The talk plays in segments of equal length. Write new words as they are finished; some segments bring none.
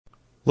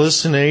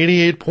Listen to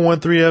 88.3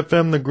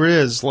 FM The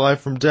Grizz,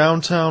 live from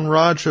downtown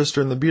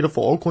Rochester and the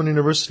beautiful Oakland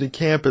University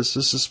campus.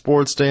 This is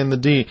Sports Day in the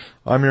D.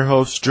 I'm your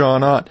host,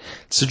 John Ott.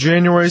 It's the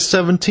January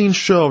 17th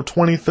show of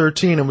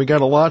 2013, and we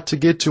got a lot to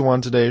get to on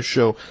today's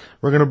show.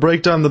 We're going to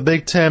break down the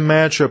Big Ten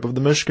matchup of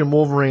the Michigan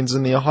Wolverines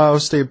and the Ohio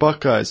State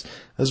Buckeyes,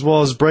 as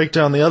well as break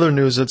down the other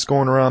news that's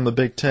going around the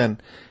Big Ten.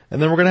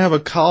 And then we're going to have a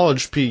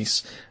college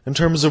piece in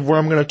terms of where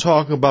I'm going to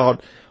talk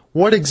about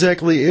what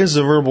exactly is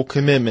a verbal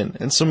commitment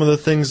and some of the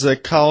things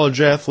that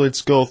college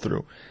athletes go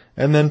through.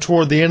 And then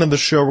toward the end of the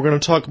show, we're going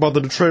to talk about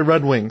the Detroit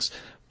Red Wings,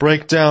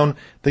 break down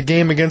the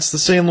game against the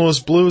St. Louis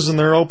Blues in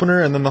their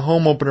opener, and then the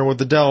home opener with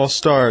the Dallas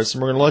Stars.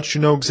 And we're going to let you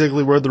know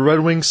exactly where the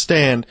Red Wings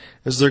stand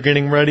as they're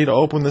getting ready to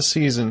open the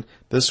season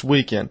this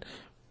weekend.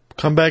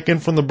 Come back in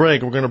from the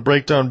break. We're going to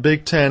break down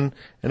Big Ten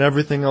and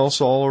everything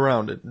else all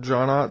around it.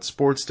 John Ott,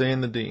 Sports Day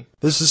in the D.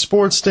 This is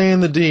Sports Day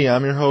in the D.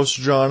 I'm your host,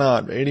 John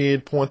Ott,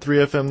 88.3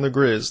 FM The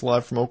Grizz,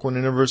 live from Oakland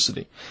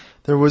University.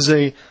 There was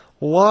a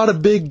lot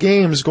of big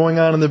games going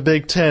on in the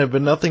Big Ten,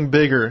 but nothing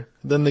bigger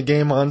than the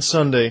game on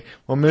Sunday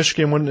when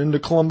Michigan went into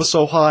Columbus,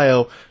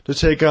 Ohio to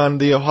take on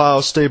the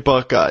Ohio State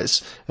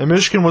Buckeyes. And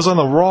Michigan was on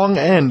the wrong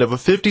end of a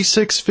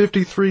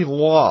 56-53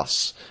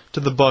 loss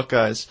to the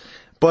Buckeyes.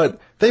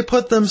 But they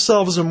put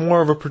themselves in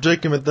more of a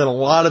predicament than a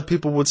lot of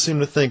people would seem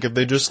to think if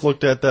they just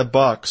looked at that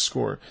box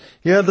score.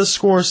 Yeah, the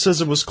score says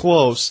it was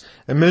close,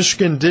 and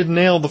Michigan did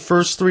nail the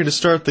first three to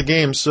start the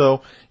game,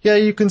 so yeah,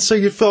 you can say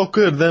you felt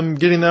good, them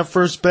getting that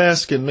first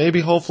basket,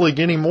 maybe hopefully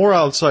getting more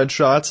outside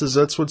shots, as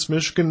that's what's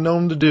Michigan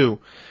known to do.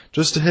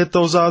 Just to hit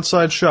those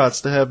outside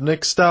shots, to have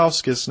Nick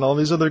Stauskas and all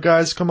these other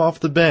guys come off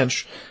the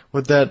bench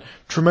with that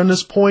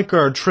tremendous point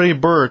guard, Trey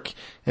Burke,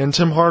 and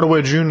Tim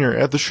Hardaway Jr.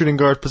 at the shooting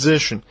guard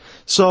position.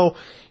 So,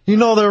 you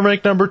know they're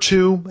ranked number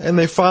 2, and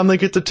they finally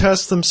get to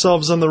test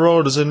themselves on the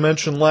road, as I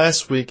mentioned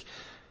last week.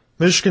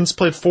 Michigan's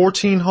played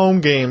 14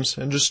 home games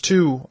and just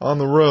 2 on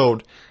the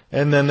road.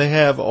 And then they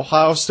have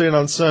Ohio State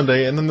on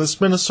Sunday, and then this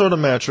Minnesota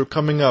matchup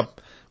coming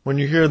up when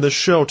you hear this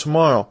show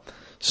tomorrow.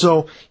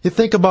 So, you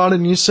think about it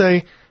and you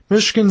say,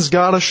 Michigan's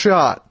got a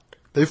shot.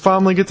 They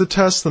finally get to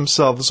test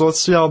themselves, so let's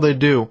see how they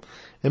do.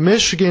 And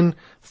Michigan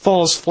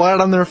falls flat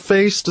on their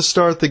face to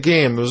start the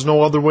game. There's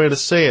no other way to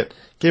say it.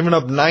 Giving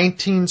up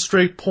 19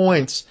 straight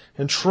points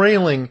and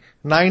trailing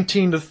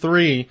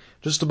 19-3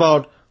 just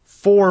about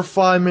 4 or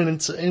 5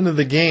 minutes into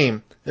the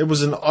game. It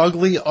was an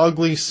ugly,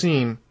 ugly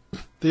scene.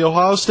 The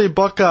Ohio State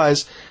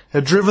Buckeyes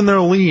had driven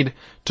their lead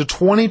to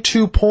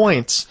 22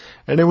 points,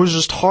 and it was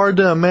just hard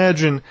to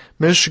imagine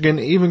Michigan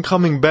even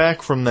coming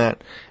back from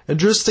that. And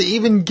just to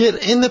even get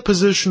in the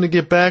position to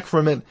get back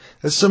from it,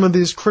 as some of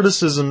these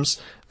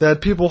criticisms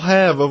that people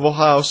have of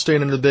Ohio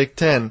State in the Big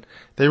Ten.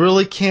 They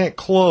really can't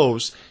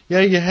close.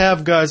 Yeah, you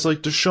have guys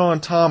like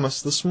Deshaun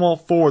Thomas, the small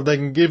forward, that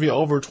can give you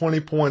over 20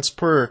 points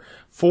per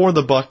for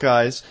the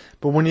Buckeyes.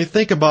 But when you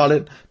think about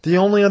it, the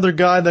only other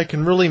guy that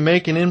can really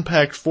make an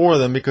impact for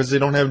them, because they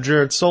don't have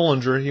Jared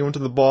Sullinger, he went to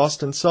the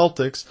Boston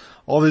Celtics,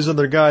 all these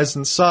other guys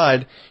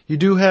inside, you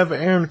do have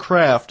Aaron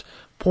Craft,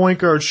 point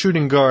guard,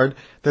 shooting guard,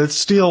 that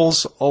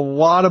steals a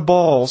lot of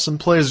balls and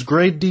plays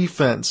great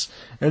defense,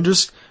 and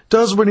just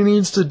does what he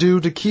needs to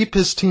do to keep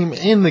his team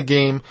in the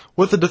game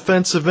with a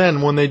defensive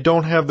end when they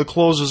don't have the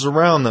closers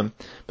around them.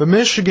 But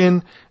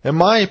Michigan, in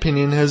my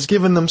opinion, has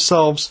given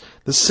themselves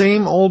the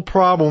same old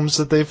problems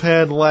that they've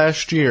had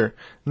last year,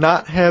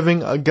 not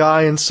having a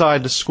guy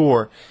inside to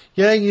score.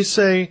 Yeah, you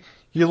say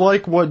you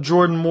like what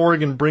Jordan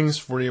Morgan brings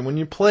for you. When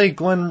you play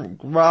Glenn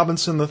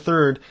Robinson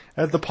III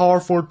at the power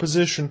forward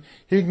position,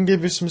 he can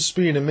give you some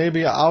speed and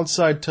maybe an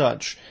outside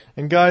touch.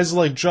 And guys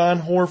like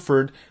John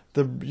Horford,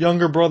 the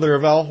younger brother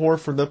of Al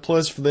Horford that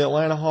plays for the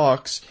Atlanta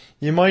Hawks,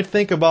 you might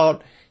think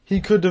about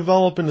he could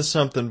develop into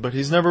something, but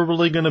he's never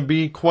really going to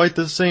be quite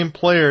the same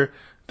player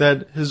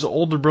that his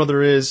older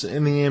brother is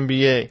in the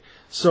NBA.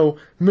 So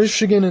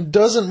Michigan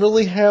doesn't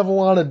really have a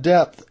lot of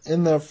depth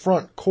in the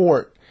front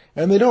court,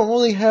 and they don't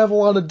really have a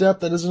lot of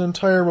depth as an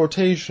entire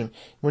rotation.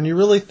 When you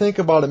really think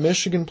about it,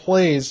 Michigan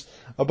plays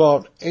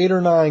about 8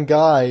 or 9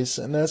 guys,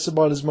 and that's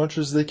about as much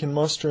as they can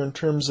muster in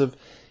terms of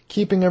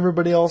keeping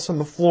everybody else on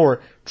the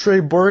floor. Trey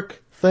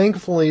Burke,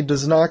 thankfully,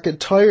 does not get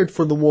tired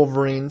for the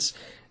Wolverines,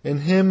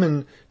 and him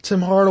and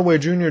Tim Hardaway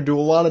Jr. do a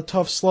lot of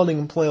tough sledding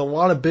and play a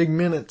lot of big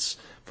minutes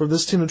for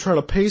this team to try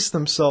to pace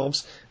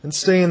themselves and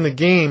stay in the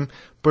game,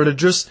 but it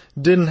just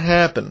didn't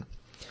happen.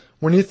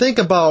 When you think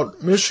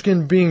about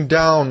Michigan being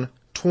down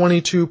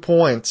 22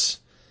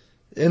 points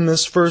in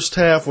this first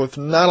half with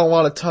not a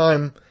lot of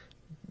time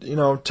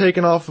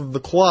taken off of the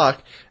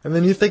clock, and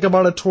then you think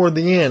about it toward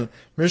the end,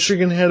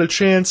 Michigan had a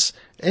chance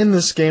in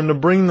this game to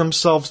bring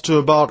themselves to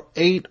about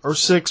 8 or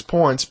 6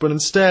 points, but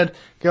instead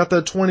got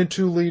that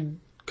 22 lead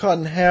cut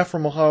in half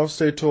from Ohio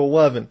State to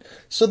 11.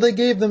 So they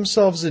gave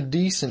themselves a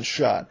decent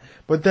shot.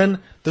 But then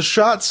the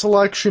shot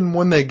selection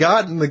when they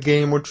got in the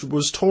game, which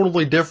was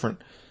totally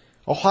different.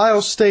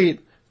 Ohio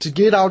State, to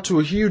get out to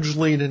a huge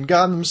lead, had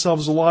gotten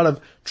themselves a lot of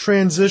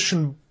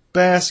transition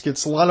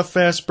baskets, a lot of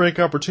fast break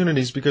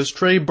opportunities, because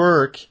Trey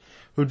Burke,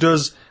 who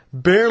does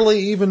barely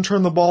even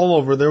turned the ball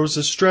over. There was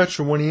a stretch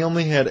when he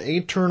only had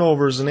 8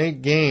 turnovers in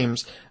 8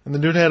 games, and the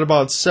dude had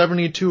about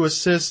 72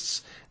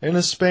 assists in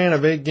a span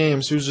of 8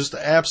 games. He was just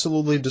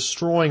absolutely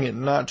destroying it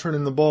and not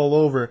turning the ball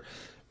over.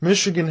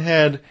 Michigan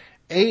had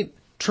 8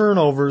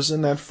 turnovers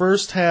in that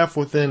first half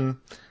within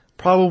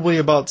probably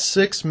about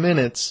 6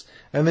 minutes,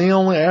 and they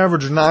only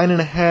averaged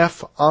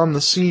 9.5 on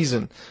the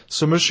season.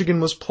 So Michigan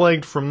was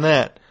plagued from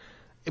that.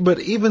 But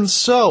even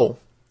so,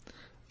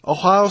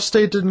 Ohio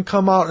State didn't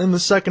come out in the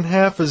second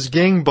half as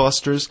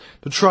gangbusters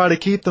to try to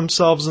keep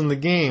themselves in the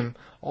game.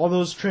 All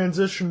those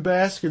transition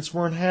baskets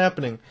weren't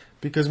happening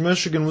because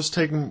Michigan was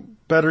taking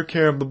better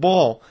care of the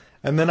ball.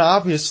 And then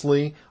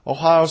obviously,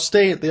 Ohio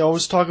State, they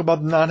always talk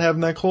about not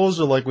having that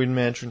closer like we'd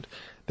mentioned.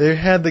 They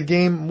had the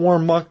game more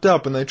mucked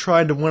up and they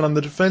tried to win on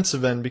the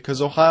defensive end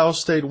because Ohio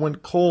State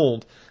went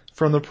cold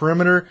from the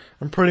perimeter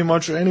and pretty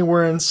much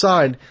anywhere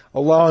inside,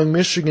 allowing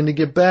Michigan to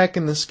get back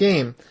in this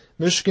game.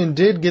 Michigan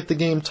did get the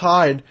game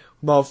tied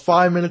with about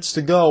 5 minutes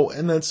to go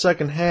in that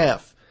second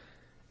half.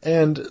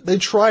 And they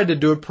tried to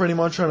do it pretty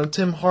much on a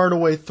Tim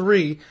Hardaway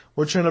 3,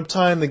 which ended up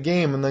tying the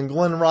game, and then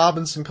Glenn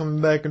Robinson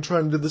coming back and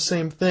trying to do the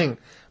same thing.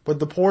 But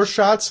the poor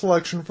shot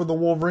selection for the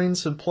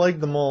Wolverines had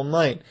plagued them all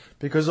night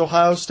because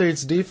Ohio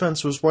State's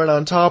defense was right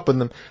on top of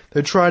them.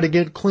 They tried to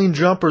get clean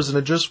jumpers and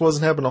it just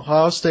wasn't happening.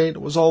 Ohio State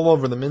was all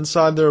over them.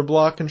 Inside they were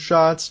blocking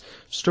shots,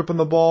 stripping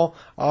the ball.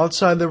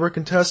 Outside they were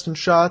contesting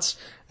shots.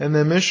 And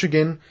then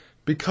Michigan,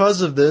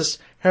 because of this,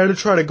 had to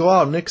try to go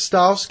out. Nick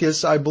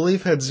Stauskas, I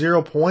believe, had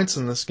 0 points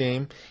in this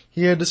game.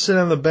 He had to sit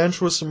on the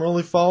bench with some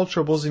early foul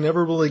troubles. He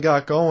never really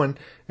got going.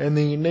 And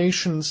the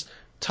nation's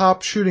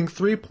top shooting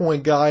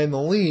 3-point guy in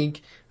the league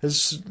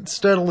has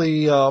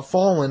steadily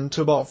fallen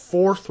to about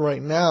 4th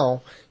right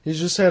now. He's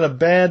just had a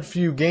bad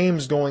few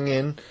games going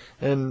in,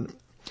 and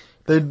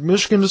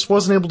Michigan just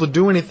wasn't able to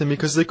do anything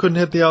because they couldn't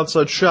hit the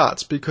outside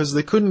shots, because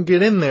they couldn't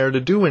get in there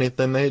to do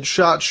anything. They had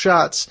shot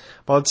shots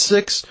about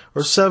 6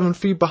 or 7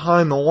 feet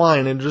behind the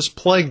line, and it just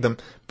plagued them.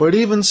 But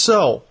even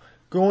so,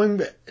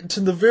 going to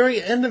the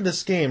very end of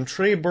this game,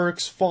 Trey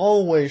Burke's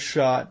fall-away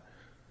shot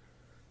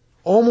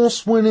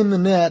almost went in the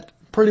net,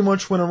 pretty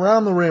much went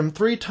around the rim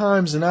 3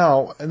 times and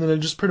out, and then it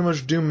just pretty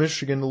much doomed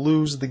Michigan to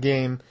lose the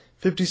game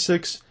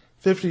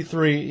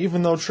 56-53,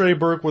 even though Trey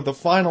Burke with the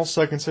final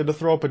seconds had to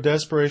throw up a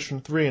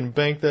desperation 3 and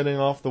bank that in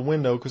off the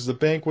window because the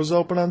bank was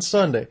open on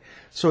Sunday.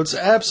 So it's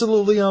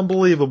absolutely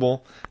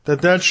unbelievable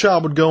that that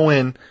shot would go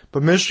in,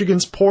 but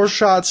Michigan's poor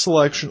shot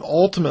selection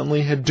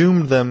ultimately had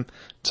doomed them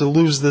to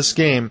lose this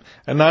game.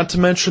 And not to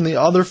mention the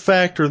other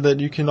factor that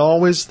you can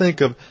always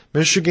think of,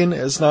 Michigan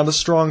is not a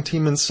strong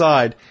team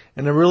inside.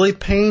 And it really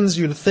pains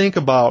you to think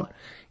about.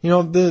 You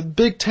know, the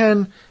Big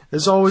Ten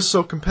is always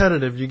so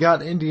competitive. You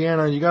got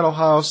Indiana, you got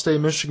Ohio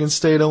State, Michigan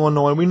State,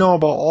 Illinois. We know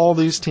about all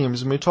these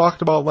teams. And we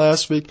talked about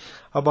last week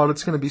about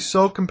it's going to be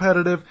so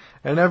competitive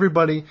and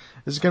everybody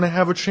is going to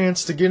have a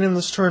chance to get in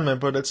this tournament,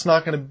 but it's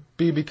not going to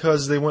be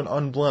because they went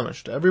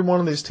unblemished. Every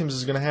one of these teams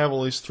is going to have at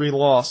least 3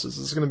 losses.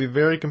 It's going to be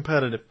very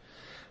competitive.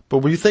 But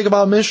when you think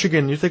about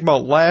Michigan, you think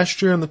about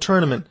last year in the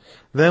tournament,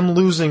 them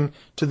losing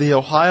to the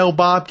Ohio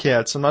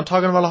Bobcats. I'm not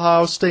talking about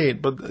Ohio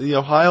State, but the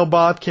Ohio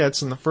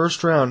Bobcats in the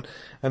first round.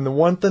 And the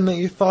one thing that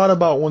you thought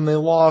about when they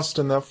lost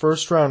in that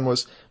first round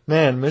was,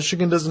 man,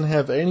 Michigan doesn't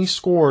have any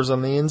scores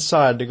on the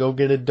inside to go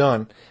get it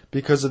done.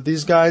 Because if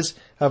these guys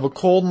have a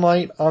cold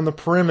night on the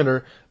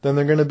perimeter, then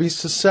they're going to be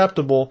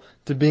susceptible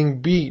to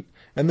being beat.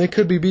 And they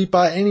could be beat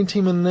by any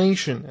team in the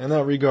nation in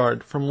that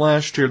regard. From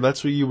last year,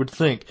 that's what you would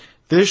think.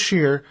 This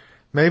year,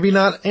 maybe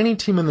not any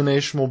team in the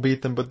nation will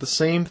beat them, but the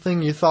same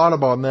thing you thought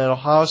about in that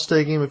Ohio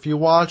State game if you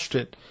watched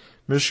it.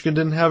 Michigan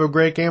didn't have a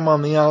great game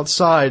on the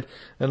outside,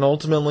 and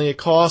ultimately it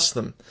cost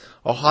them.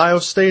 Ohio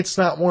State's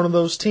not one of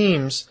those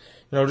teams.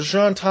 You know,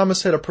 Deshaun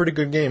Thomas had a pretty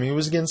good game. He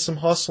was getting some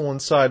hustle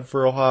inside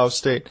for Ohio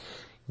State,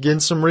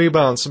 getting some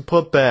rebounds, some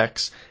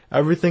putbacks,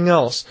 everything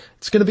else.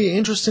 It's going to be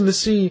interesting to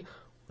see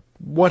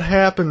what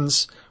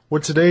happens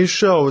with today's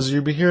show, as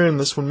you'll be hearing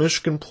this when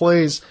Michigan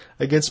plays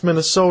against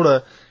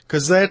Minnesota,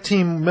 because that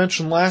team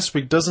mentioned last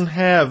week doesn't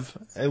have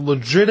a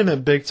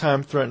legitimate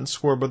big-time threat and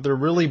score, but they're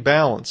really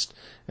balanced.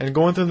 And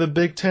going through the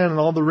Big Ten and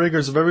all the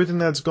rigors of everything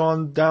that's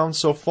gone down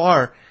so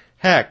far,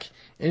 heck,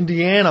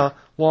 Indiana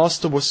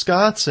lost to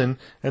Wisconsin,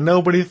 and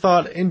nobody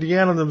thought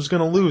Indiana was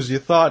going to lose. You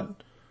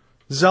thought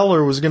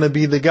Zeller was going to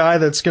be the guy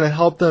that's going to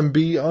help them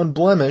be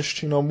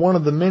unblemished. You know, one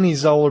of the many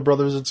Zeller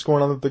brothers that's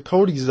going on with the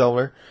Cody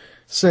Zeller,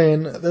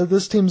 saying that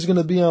this team's going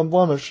to be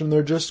unblemished, and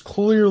they're just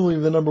clearly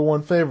the number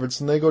 1 favorites,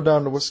 and they go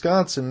down to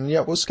Wisconsin, and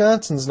yet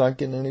Wisconsin's not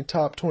getting any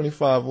top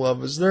 25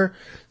 love, as they're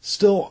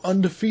still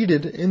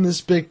undefeated in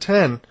this Big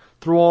Ten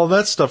through all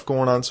that stuff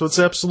going on, so it's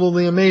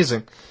absolutely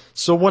amazing.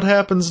 So what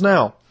happens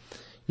now?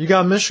 You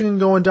got Michigan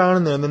going down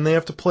in there, and then they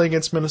have to play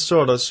against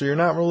Minnesota, so you're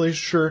not really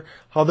sure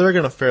how they're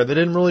going to fare. They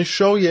didn't really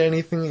show you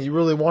anything that you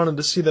really wanted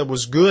to see that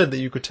was good that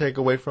you could take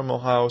away from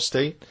Ohio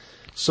State.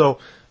 So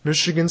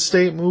Michigan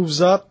State moves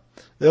up.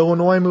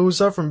 Illinois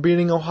moves up from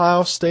beating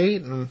Ohio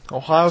State, and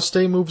Ohio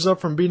State moves up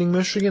from beating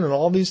Michigan, and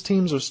all these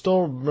teams are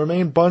still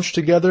remain bunched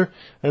together,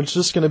 and it's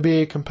just going to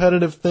be a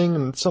competitive thing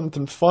and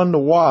something fun to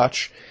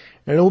watch.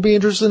 And it'll be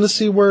interesting to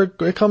see where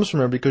it comes from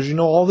here, because you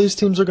know all these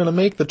teams are going to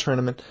make the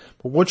tournament,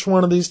 but which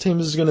one of these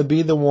teams is going to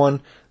be the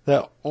one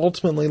that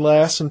ultimately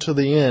lasts until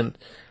the end?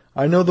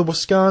 I know the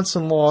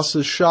Wisconsin loss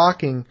is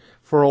shocking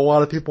for a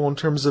lot of people in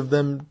terms of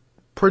them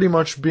pretty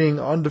much being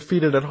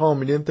undefeated at home.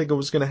 You didn't think it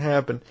was going to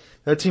happen.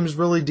 That team's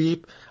really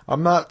deep.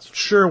 I'm not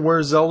sure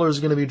where Zeller is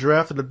going to be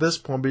drafted at this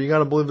point, but you got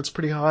to believe it's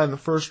pretty high in the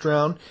first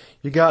round.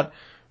 You got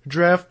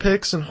draft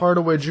picks in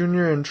Hardaway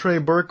Jr. and Trey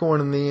Burke going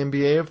in the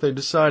NBA if they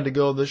decide to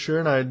go this year,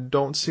 and I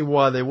don't see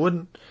why they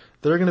wouldn't.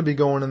 They're going to be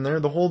going in there.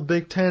 The whole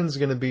Big Ten is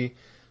going to be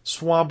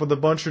swamped with a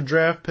bunch of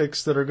draft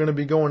picks that are going to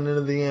be going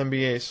into the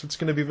NBA. So it's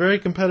going to be very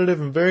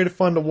competitive and very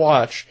fun to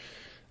watch.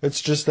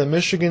 It's just that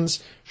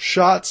Michigan's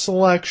shot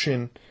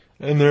selection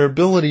and their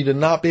ability to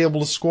not be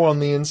able to score on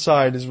the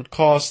inside is what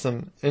cost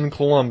them in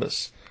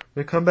Columbus.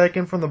 When we come back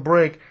in from the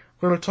break,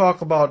 we're going to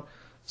talk about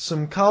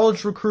some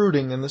college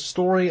recruiting and the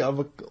story of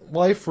a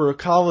life for a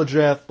college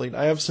athlete.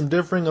 I have some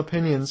differing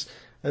opinions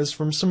as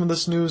from some of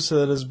this news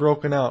that has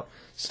broken out.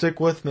 Stick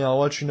with me. I'll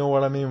let you know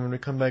what I mean when we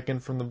come back in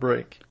from the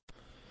break.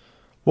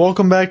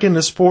 Welcome back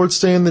into Sports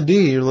Day in the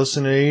D. You're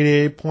listening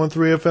to 88.3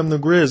 FM The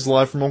Grizz,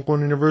 live from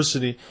Oakland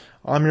University.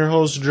 I'm your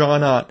host,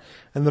 John Ott.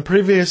 In the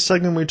previous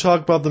segment, we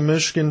talked about the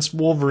Michigan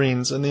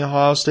Wolverines and the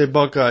Ohio State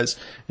Buckeyes.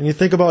 And you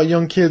think about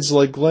young kids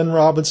like Glenn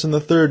Robinson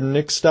III and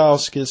Nick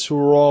Stauskas, who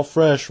were all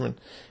freshmen.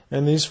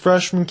 And these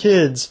freshman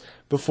kids,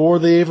 before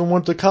they even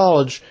went to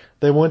college,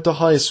 they went to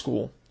high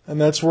school. And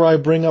that's where I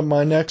bring up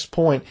my next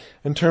point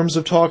in terms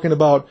of talking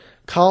about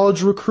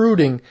college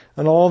recruiting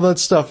and all that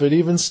stuff. It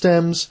even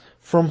stems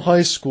from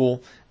high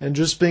school and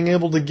just being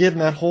able to get in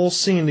that whole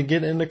scene to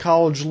get into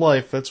college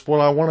life. That's what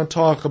I want to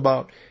talk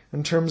about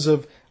in terms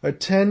of a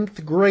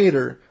 10th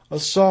grader, a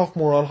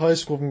sophomore out of high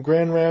school from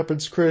Grand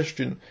Rapids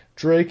Christian,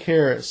 Drake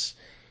Harris.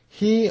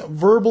 He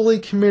verbally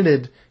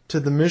committed to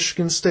the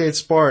Michigan State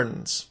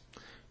Spartans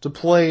to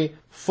play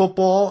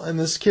football, and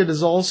this kid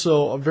is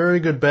also a very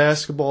good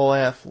basketball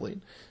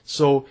athlete.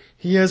 So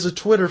he has a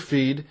Twitter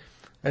feed,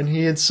 and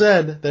he had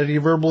said that he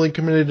verbally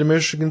committed to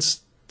Michigan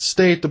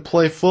State to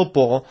play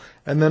football,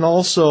 and then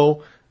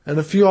also, and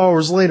a few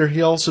hours later,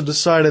 he also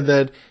decided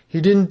that he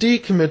didn't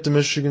decommit to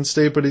Michigan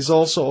State, but he's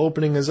also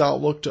opening his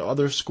outlook to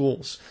other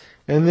schools.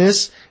 And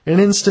this, an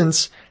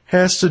instance,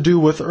 has to do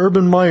with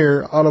Urban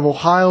Meyer out of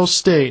Ohio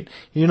State.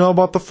 You know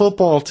about the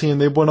football team.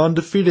 They went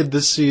undefeated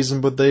this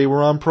season, but they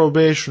were on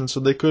probation, so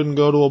they couldn't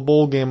go to a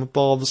bowl game with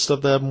all the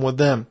stuff that happened with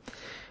them.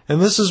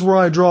 And this is where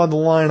I draw the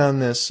line on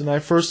this, and I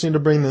first need to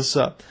bring this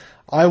up.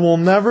 I will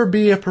never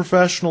be a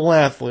professional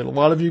athlete. A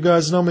lot of you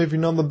guys know me, if you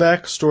know the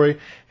backstory,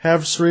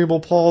 have cerebral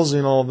palsy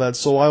and all of that,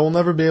 so I will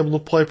never be able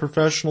to play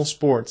professional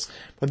sports.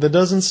 But that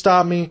doesn't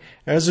stop me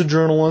as a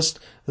journalist,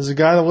 as a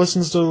guy that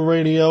listens to the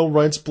radio,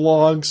 writes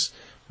blogs,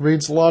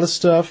 reads a lot of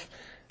stuff,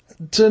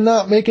 to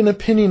not make an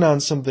opinion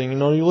on something. You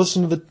know, you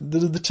listen to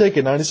the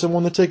ticket,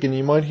 97.1 The Ticket, and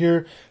you might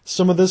hear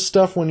some of this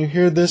stuff when you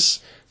hear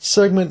this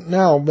segment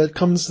now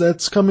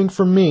that's coming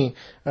from me,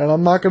 and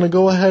I'm not going to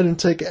go ahead and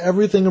take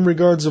everything in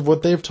regards of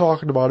what they've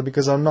talked about it,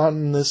 because I'm not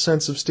in the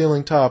sense of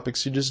stealing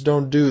topics. You just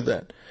don't do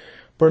that.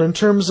 But in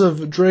terms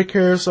of Drake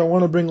Harris, I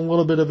want to bring a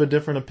little bit of a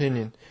different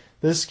opinion.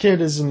 This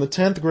kid is in the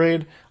 10th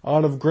grade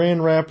out of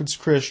Grand Rapids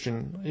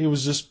Christian. He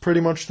was just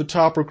pretty much the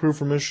top recruit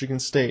for Michigan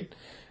State.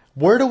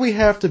 Where do we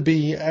have to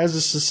be as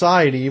a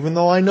society, even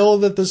though I know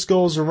that this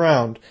goes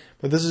around,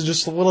 but this is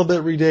just a little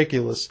bit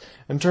ridiculous,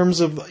 in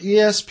terms of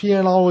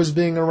ESPN always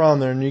being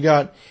around there, and you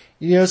got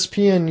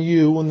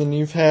ESPNU, and then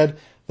you've had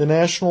the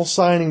National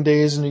Signing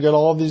Days, and you got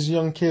all these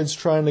young kids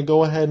trying to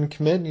go ahead and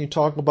commit, and you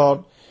talk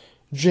about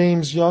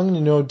James Young, and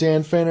you know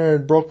Dan Fenner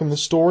had broken the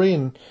story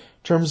in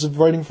terms of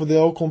writing for the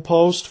Oakland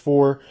Post,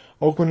 for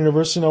Oakland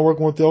University, now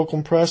working with the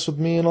Oakland Press with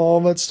me and all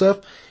of that stuff.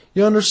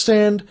 You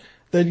understand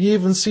that you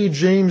even see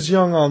James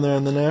Young on there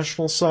on the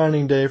National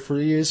Signing Day for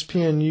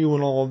ESPNU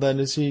and all of that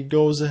as he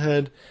goes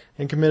ahead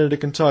and committed to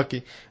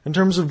Kentucky. In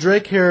terms of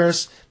Drake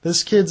Harris,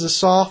 this kid's a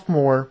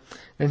sophomore,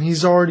 and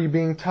he's already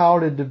being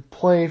touted to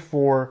play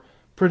for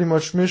pretty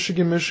much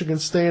Michigan, Michigan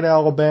State,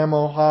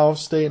 Alabama, Ohio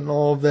State, and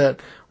all of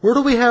that. Where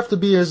do we have to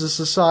be as a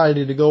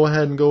society to go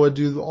ahead and go and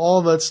do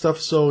all that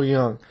stuff so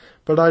young?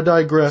 But I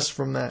digress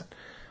from that.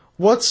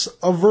 What's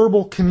a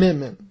verbal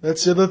commitment?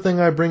 That's the other thing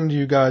I bring to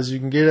you guys. You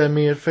can get at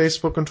me at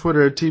Facebook and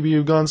Twitter at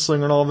TBU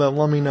Gunslinger and all that.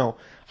 Let me know.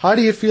 How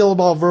do you feel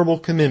about verbal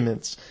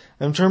commitments?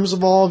 In terms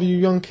of all of you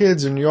young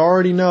kids, and you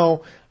already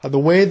know how the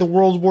way the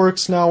world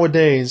works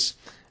nowadays,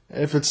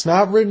 if it's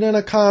not written in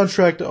a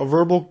contract, a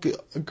verbal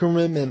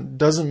commitment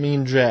doesn't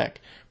mean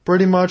jack.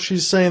 Pretty much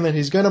he's saying that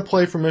he's going to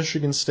play for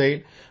Michigan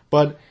State,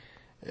 but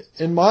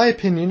in my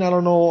opinion, I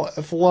don't know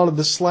if a lot of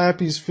the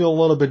slappies feel a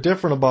little bit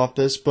different about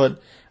this,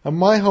 but in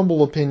my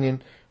humble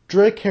opinion,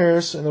 Drake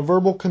Harris, in a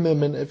verbal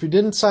commitment, if he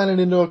didn't sign it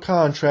into a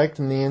contract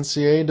and the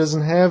NCAA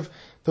doesn't have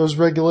those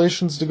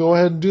regulations to go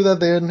ahead and do that.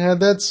 They hadn't had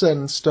that set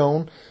in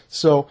stone.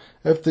 So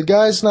if the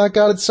guy's not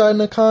got it signed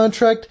in a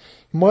contract,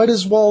 you might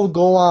as well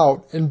go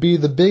out and be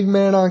the big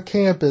man on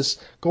campus,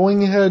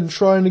 going ahead and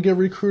trying to get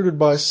recruited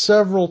by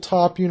several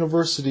top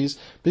universities,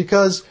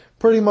 because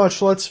pretty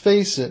much, let's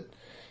face it,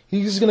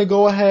 he's going to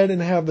go ahead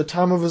and have the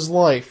time of his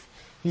life.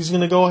 He's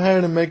going to go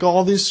ahead and make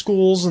all these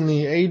schools and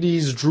the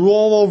ADs drool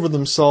all over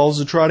themselves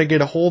to try to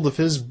get a hold of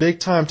his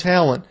big-time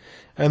talent.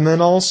 And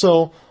then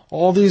also,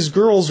 all these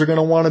girls are going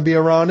to want to be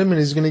around him, and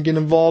he's going to get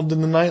involved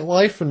in the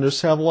nightlife and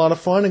just have a lot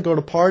of fun and go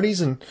to parties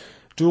and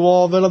do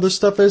all that other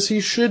stuff as he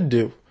should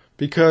do.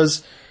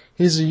 Because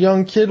he's a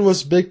young kid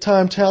with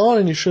big-time talent,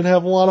 and he should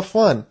have a lot of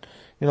fun.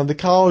 You know, the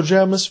college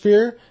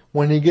atmosphere,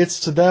 when he gets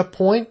to that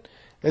point,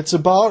 it's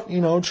about,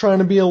 trying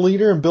to be a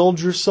leader and build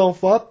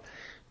yourself up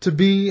to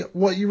be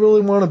what you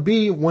really want to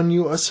be when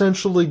you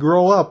essentially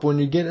grow up, when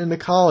you get into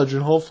college,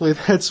 and hopefully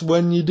that's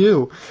when you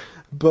do.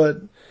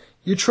 But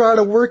you try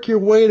to work your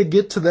way to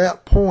get to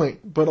that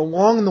point. But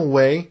along the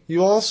way,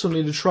 you also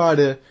need to try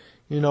to,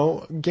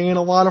 gain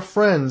a lot of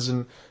friends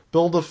and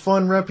build a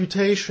fun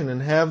reputation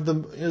and have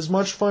as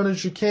much fun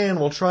as you can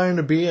while trying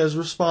to be as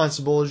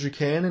responsible as you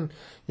can. And,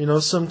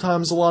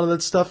 sometimes a lot of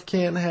that stuff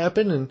can't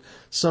happen, and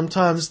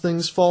sometimes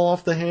things fall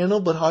off the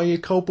handle, but how you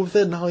cope with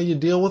it and how you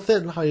deal with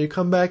it and how you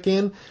come back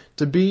in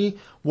to be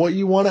what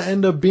you want to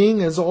end up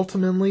being is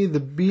ultimately the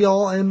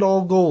be-all,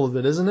 end-all goal of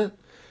it, isn't it?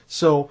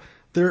 So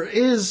there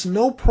is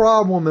no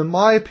problem, in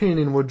my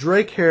opinion, with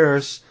Drake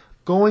Harris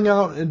going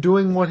out and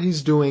doing what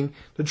he's doing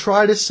to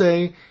try to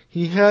say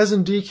he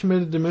hasn't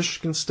decommitted to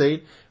Michigan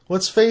State.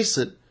 Let's face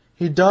it,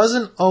 he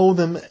doesn't owe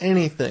them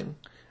anything.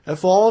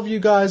 If all of you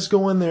guys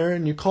go in there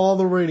and you call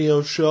the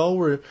radio show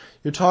or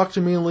you talk to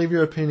me and leave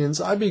your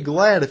opinions, I'd be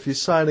glad if you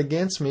side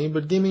against me,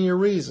 but give me your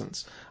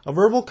reasons. A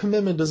verbal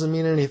commitment doesn't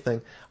mean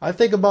anything. I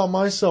think about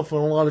myself in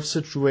a lot of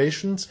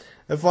situations.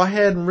 If I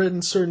hadn't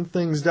written certain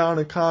things down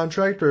in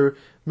contract or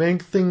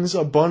make things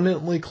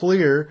abundantly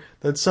clear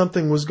that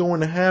something was going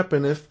to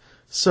happen if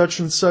such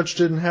and such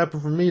didn't happen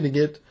for me to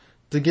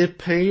get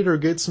paid or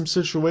get some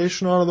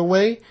situation out of the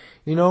way,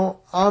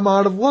 I'm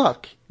out of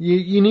luck.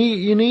 You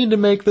need to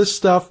make this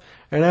stuff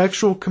an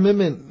actual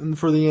commitment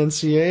for the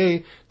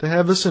NCAA to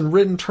have this in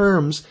written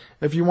terms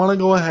if you want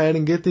to go ahead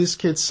and get these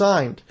kids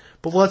signed.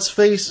 But let's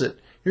face it,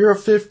 you're a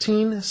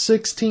 15,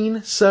 16,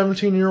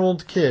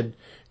 17-year-old kid.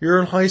 You're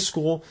in high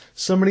school.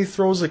 Somebody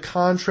throws a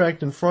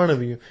contract in front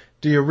of you.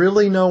 Do you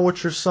really know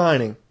what you're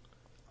signing?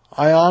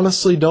 I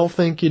honestly don't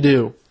think you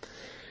do.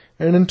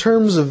 And in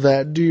terms of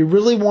that, do you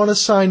really want to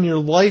sign your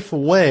life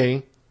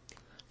away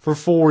for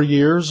 4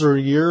 years or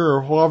a year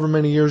or however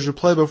many years you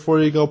play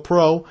before you go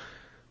pro,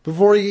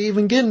 before you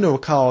even get into a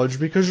college,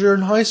 because you're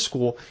in high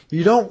school?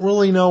 You don't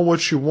really know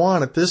what you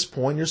want at this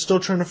point. You're still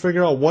trying to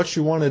figure out what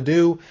you want to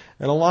do,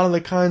 and a lot of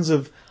the kinds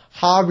of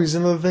hobbies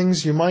and other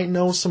things, you might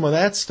know some of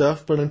that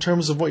stuff, but in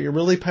terms of what you're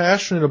really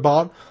passionate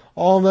about,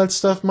 all of that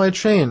stuff might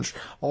change.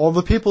 All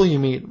the people you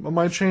meet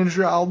might change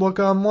your outlook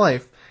on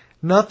life.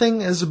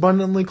 Nothing is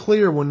abundantly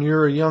clear when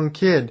you're a young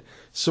kid.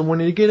 So when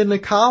you get into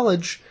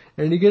college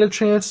and you get a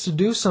chance to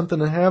do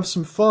something and have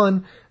some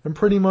fun and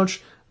pretty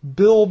much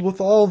build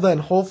with all of that,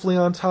 and hopefully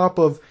on top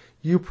of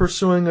you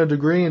pursuing a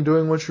degree and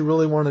doing what you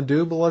really want to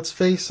do. But let's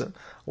face it,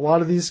 a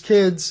lot of these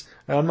kids,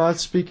 and I'm not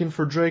speaking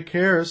for Drake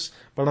Harris,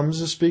 but I'm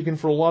just speaking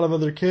for a lot of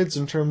other kids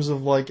in terms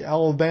of like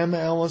Alabama,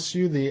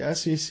 LSU, the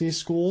SEC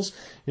schools,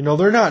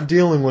 they're not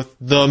dealing with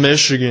the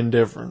Michigan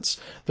difference.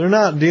 They're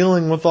not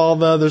dealing with all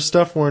the other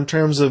stuff where in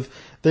terms of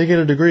they get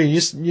a degree.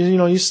 You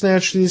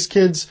snatch these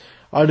kids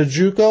out of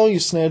JUCO, you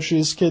snatch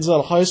these kids out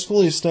of high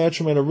school, you snatch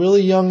them at a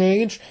really young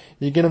age,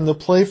 you get them to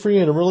play for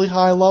you at a really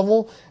high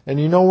level, and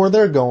you know where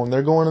they're going.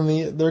 They're going in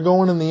the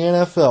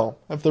NFL.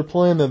 If they're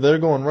playing there, they're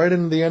going right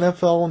into the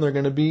NFL, and they're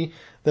going to be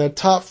that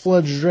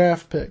top-fledged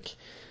draft pick.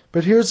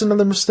 But here's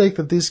another mistake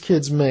that these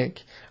kids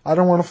make. I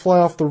don't want to fly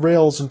off the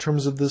rails in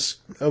terms of this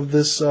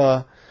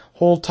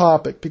whole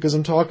topic, because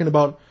I'm talking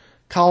about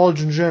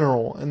college in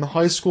general and the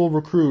high school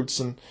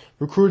recruits and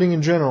recruiting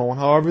in general and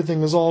how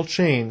everything has all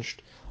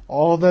changed.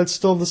 All of that's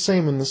still the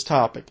same in this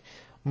topic.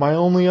 My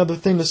only other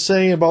thing to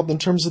say about in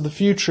terms of the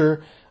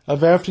future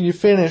of after you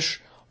finish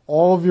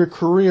all of your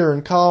career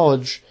in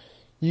college,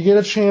 you get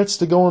a chance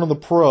to go into the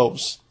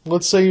pros.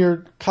 Let's say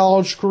your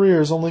college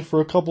career is only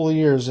for a couple of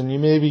years and you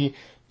maybe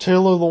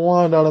Taylor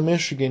Lewan out of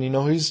Michigan.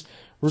 He's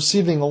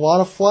receiving a lot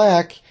of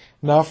flack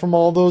now from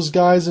all those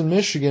guys in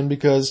Michigan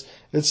because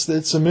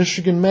it's a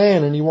Michigan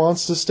man and he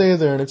wants to stay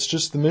there and it's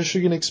just the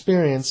Michigan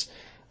experience.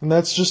 And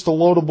that's just a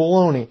load of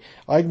baloney.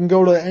 I can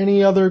go to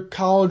any other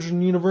college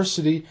and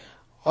university.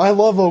 I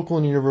love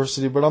Oakland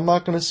University, but I'm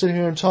not going to sit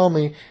here and tell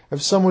me if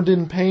someone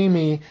didn't pay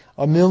me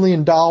 $1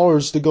 million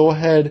to go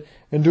ahead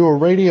and do a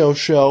radio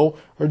show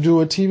or do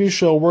a TV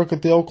show, work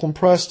at the Oakland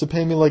Press to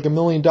pay me like $1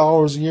 million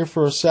a year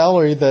for a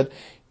salary that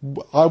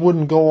I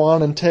wouldn't go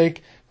on and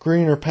take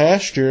greener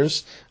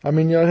pastures. I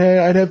mean,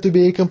 I'd have to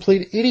be a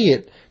complete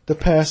idiot to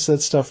pass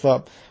that stuff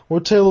up. Or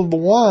Taylor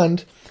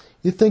Lewan,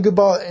 you think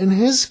about in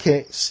his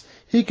case,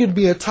 he could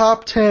be a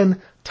top 10,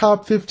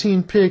 top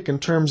 15 pick in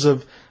terms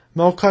of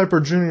Mel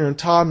Kiper Jr. and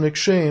Todd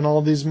McShay in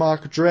all these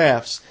mock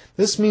drafts.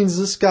 This means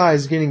this guy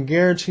is getting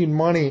guaranteed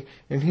money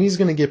and he's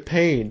going to get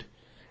paid.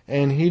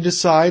 And he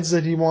decides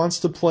that he wants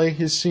to play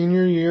his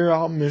senior year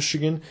out in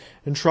Michigan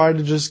and try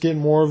to just get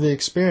more of the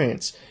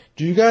experience.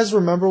 Do you guys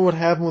remember what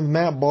happened with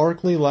Matt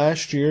Barkley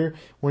last year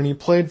when he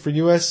played for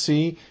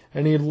USC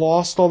and he had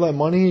lost all that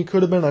money? He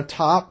could have been a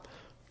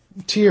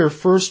top-tier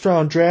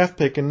first-round draft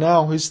pick, and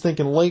now he's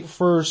thinking late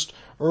first,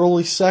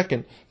 early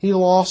second. He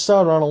lost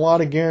out on a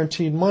lot of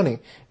guaranteed money,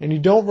 and you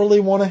don't really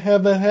want to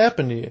have that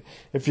happen to you.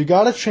 If you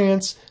got a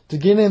chance to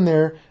get in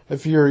there,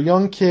 if you're a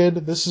young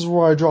kid, this is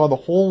where I draw the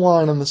whole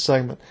line on the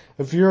segment.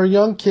 If you're a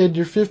young kid,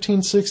 you're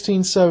 15,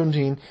 16,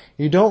 17,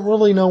 you don't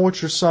really know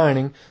what you're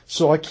signing,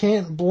 so I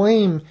can't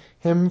blame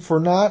him for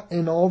not,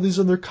 in all these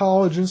other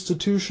college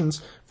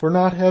institutions, for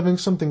not having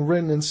something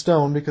written in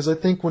stone, because I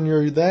think when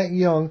you're that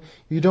young,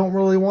 you don't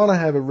really want to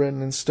have it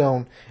written in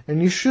stone.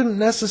 And you shouldn't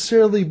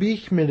necessarily be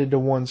committed to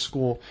one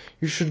school.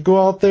 You should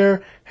go out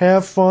there,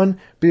 have fun,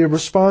 be a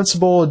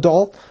responsible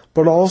adult,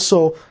 but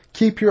also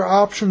keep your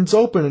options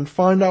open and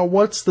find out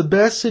what's the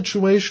best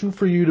situation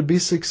for you to be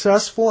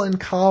successful in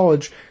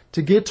college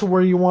to get to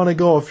where you want to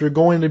go if you're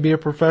going to be a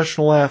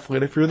professional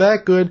athlete. If you're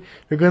that good,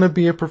 you're going to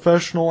be a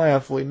professional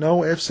athlete.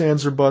 No ifs,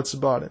 ands, or buts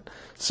about it.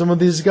 Some of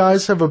these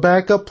guys have a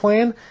backup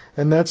plan,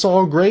 and that's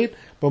all great,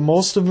 but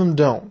most of them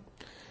don't.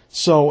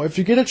 So if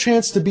you get a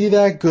chance to be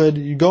that good,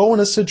 you go in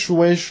a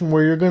situation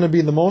where you're going to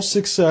be the most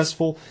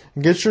successful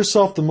and get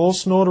yourself the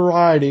most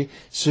notoriety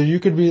so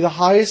you could be the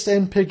highest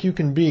end pick you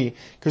can be.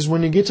 Because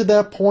when you get to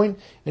that point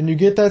and you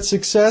get that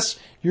success,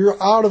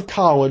 you're out of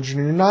college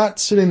and you're not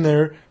sitting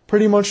there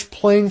pretty much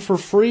playing for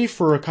free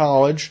for a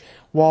college,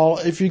 while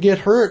if you get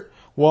hurt,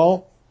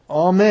 well,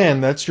 oh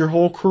man, that's your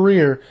whole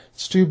career.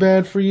 It's too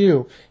bad for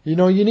you. You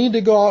know, you need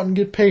to go out and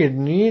get paid,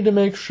 and you need to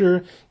make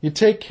sure you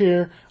take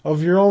care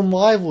of your own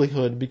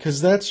livelihood,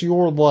 because that's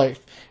your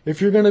life.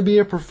 If you're going to be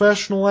a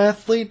professional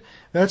athlete,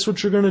 that's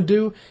what you're going to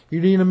do.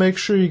 You need to make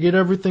sure you get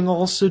everything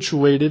all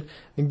situated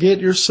and get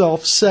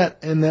yourself set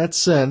in that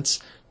sense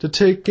to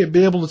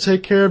be able to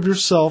take care of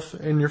yourself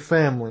and your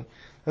family.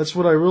 That's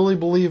what I really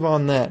believe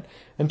on that.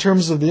 In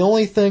terms of the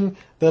only thing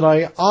that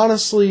I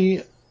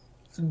honestly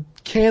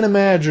can't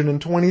imagine in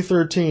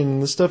 2013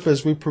 and the stuff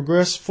as we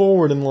progress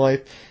forward in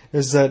life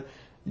is that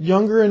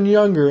younger and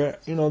younger,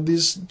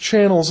 these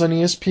channels on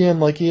ESPN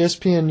like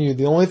ESPNU,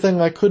 the only thing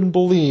I couldn't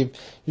believe,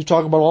 you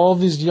talk about all of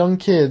these young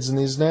kids and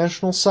these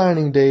national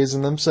signing days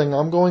and them saying,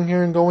 I'm going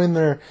here and going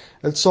there.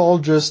 It's all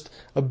just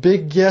a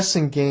big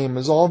guessing game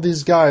as all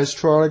these guys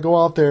try to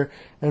go out there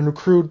and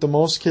recruit the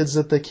most kids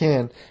that they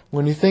can.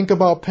 When you think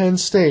about Penn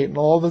State and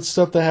all that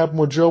stuff that happened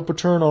with Joe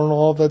Paterno and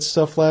all of that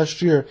stuff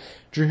last year,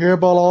 did you hear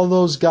about all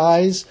those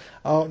guys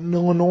out in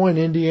Illinois and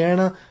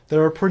Indiana that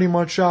are pretty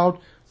much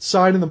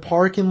outside in the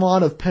parking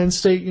lot of Penn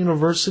State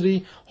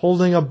University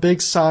holding up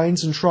big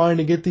signs and trying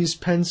to get these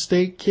Penn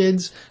State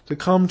kids to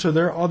come to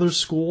their other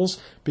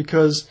schools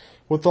because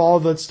with all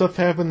that stuff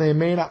happening they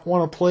may not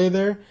want to play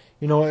there?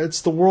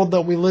 It's the world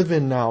that we live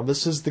in now.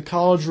 This is the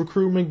college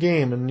recruitment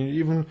game, and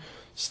even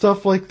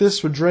stuff like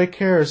this with Drake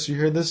Harris. You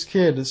hear this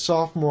kid, a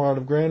sophomore out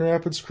of Grand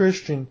Rapids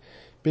Christian,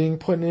 being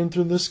put in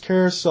through this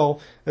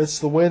carousel. It's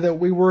the way that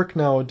we work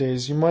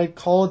nowadays. You might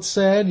call it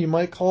sad, you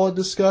might call it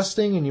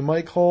disgusting, and you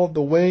might call it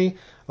the way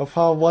of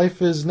how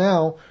life is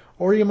now,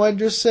 or you might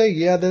just say,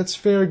 yeah, that's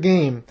fair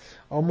game.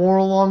 More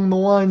along the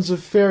lines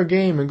of fair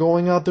game and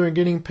going out there and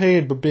getting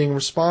paid, but being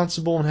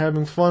responsible and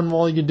having fun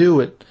while you do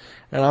it.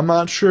 And I'm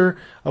not sure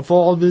if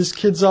all of these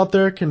kids out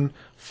there can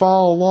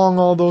follow along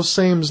all those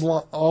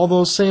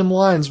same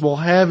lines while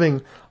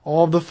having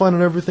all of the fun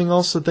and everything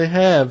else that they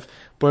have.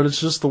 But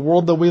it's just the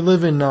world that we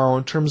live in now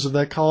in terms of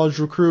that college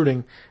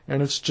recruiting.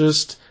 And it's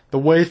just the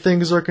way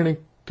things are going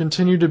to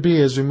continue to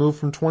be as we move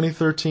from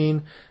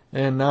 2013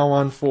 and now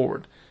on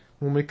forward.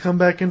 When we come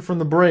back in from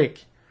the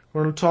break,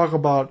 we're going to talk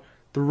about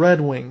the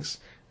Red Wings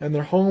and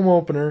their home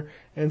opener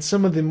and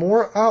some of the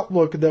more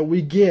outlook that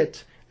we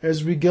get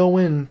as we go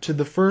into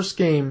the first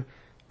game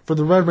for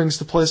the Red Wings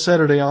to play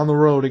Saturday on the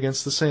road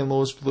against the St.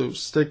 Louis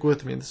Blues. Stick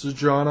with me. This is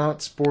John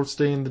Ott, Sports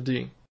Day in the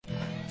D.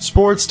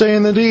 Sports Day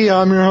in the D.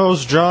 I'm your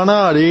host, John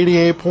Ott,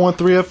 88.3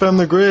 FM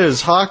The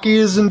Grizz. Hockey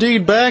is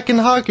indeed back in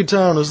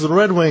Hockeytown as the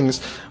Red Wings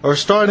are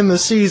starting the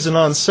season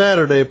on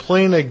Saturday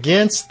playing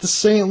against the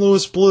St.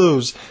 Louis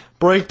Blues.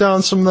 Break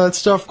down some of that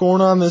stuff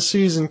going on this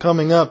season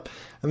coming up,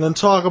 and then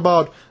talk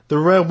about the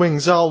Red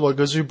Wings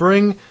outlook as we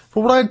bring,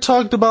 for what I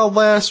talked about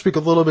last week a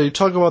little bit, you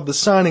talk about the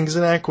signings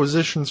and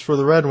acquisitions for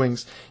the Red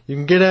Wings. You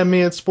can get at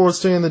me at Sports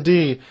Day in the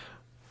D,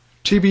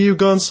 TBU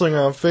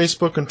Gunslinger on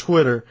Facebook and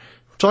Twitter.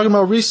 We're talking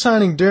about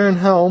re-signing Darren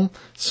Helm,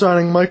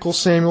 signing Michael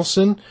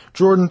Samuelsson,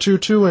 Jordan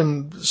Tutu,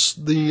 and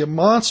the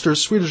monster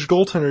Swedish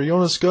goaltender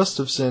Jonas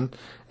Gustafsson,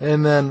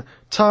 and then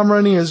Tom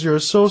Rennie as your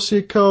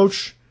associate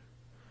coach.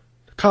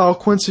 Kyle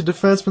Quincy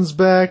defenseman's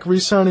back,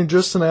 re-signing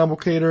Justin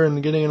Abelkader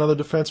and getting another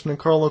defenseman in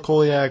Carlo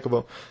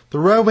Koliakovo. The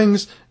Red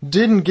Wings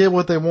didn't get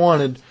what they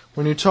wanted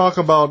when you talk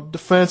about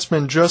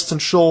defenseman Justin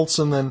Schultz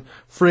and then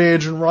free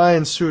agent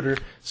Ryan Suter.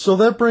 So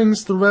that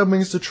brings the Red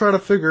Wings to try to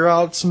figure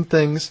out some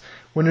things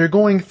when you're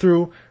going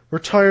through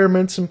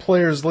retirements and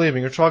players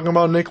leaving. You're talking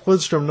about Nick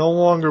Lidstrom no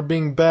longer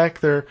being back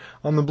there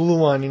on the blue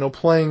line,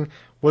 playing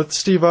with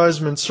Steve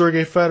Yzerman,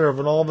 Sergei Fedorov,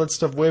 and all that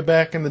stuff way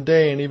back in the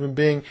day, and even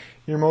being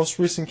your most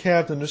recent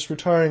captain, just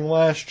retiring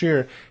last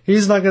year.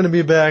 He's not going to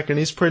be back, and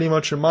he's pretty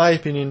much, in my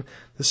opinion,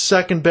 the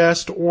second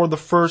best or the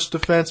first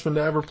defenseman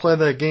to ever play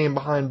that game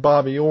behind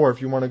Bobby Orr,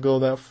 if you want to go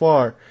that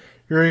far.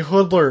 Yuri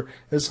Hudler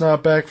is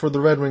not back for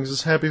the Red Wings,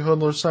 as Happy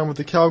Hudler signed with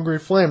the Calgary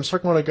Flames.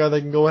 Talking about a guy that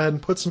can go ahead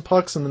and put some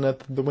pucks in the net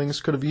that the Wings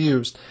could have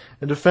used.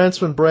 And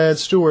defenseman Brad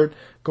Stewart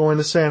going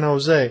to San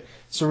Jose.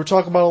 So we're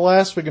talking about it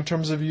last week in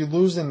terms of you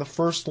losing the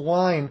first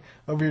line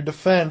of your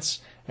defense,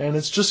 and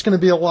it's just going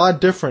to be a lot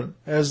different,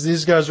 as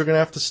these guys are going to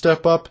have to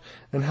step up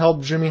and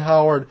help Jimmy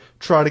Howard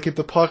try to keep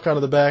the puck out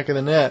of the back of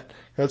the net.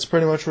 That's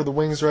pretty much where the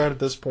Wings are at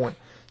this point.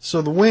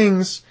 So the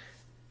Wings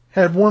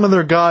had one of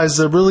their guys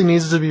that really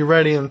needs to be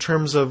ready in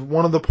terms of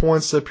one of the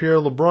points that Pierre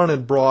LeBrun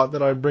had brought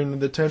that I bring to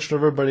the attention of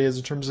everybody is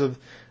in terms of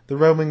the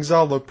Red Wings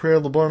outlook. Pierre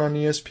LeBrun on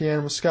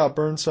ESPN with Scott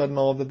Burnside and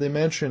all that, they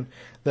mentioned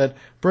that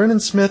Brendan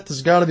Smith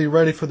has got to be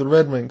ready for the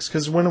Red Wings,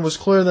 because when it was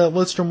clear that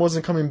Lidstrom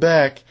wasn't coming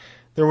back,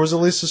 there was at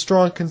least a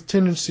strong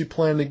contingency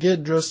plan to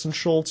get Justin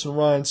Schultz and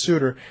Ryan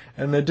Suter,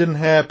 and it didn't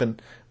happen.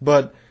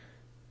 But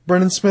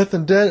Brendan Smith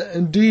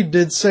indeed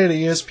did say to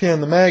ESPN,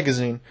 the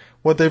magazine,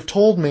 what they've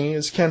told me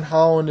is Ken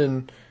Holland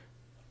and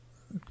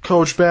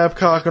Coach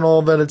Babcock and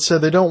all that had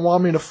said they don't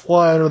want me to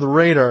fly under the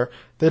radar.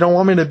 They don't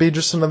want me to be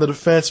just another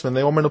defenseman.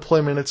 They want me to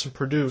play minutes and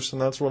produce, and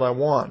that's what I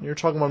want. You're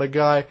talking about a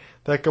guy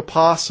that could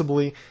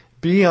possibly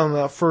be on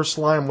that first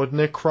line with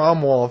Nick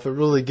Cromwell. If it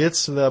really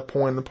gets to that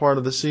point in the part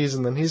of the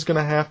season, then he's going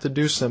to have to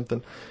do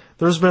something.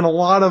 There's been a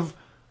lot of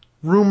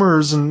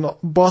rumors and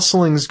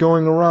bustlings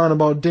going around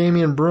about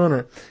Damian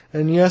Brunner.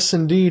 And yes,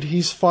 indeed,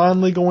 he's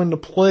finally going to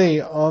play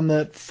on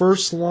that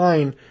first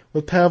line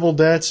with Pavel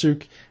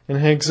Datsyuk and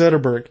Hank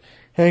Zetterberg.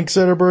 Hank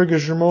Zetterberg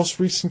is your most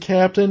recent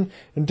captain,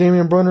 and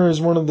Damian Brunner is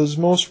one of those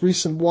most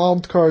recent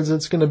wild cards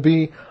that's going to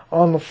be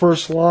on the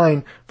first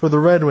line for the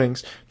Red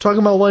Wings. Talking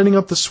about lighting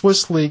up the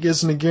Swiss League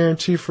isn't a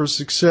guarantee for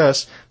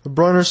success. The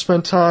Brunner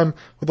spent time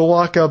with the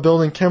lockout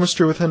building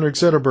chemistry with Henrik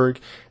Zetterberg,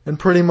 and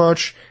pretty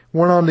much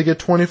went on to get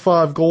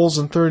 25 goals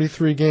in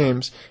 33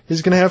 games.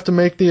 He's going to have to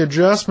make the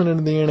adjustment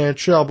into the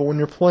NHL, but when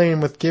you're playing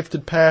with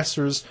gifted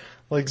passers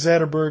like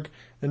Zetterberg,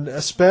 and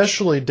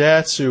especially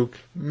Datsyuk,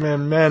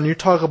 man, you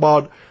talk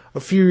about a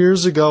few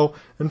years ago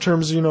in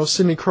terms of,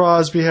 Sidney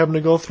Crosby having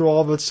to go through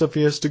all that stuff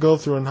he has to go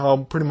through and how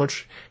pretty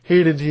much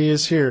hated he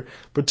is here.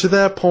 But to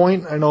that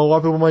point, I know a lot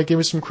of people might give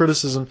me some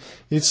criticism.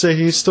 You'd say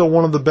he's still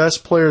one of the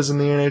best players in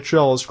the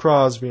NHL is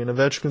Crosby, and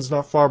Ovechkin's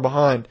not far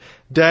behind.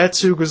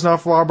 Datsyuk is not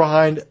far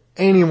behind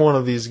any one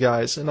of these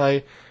guys, and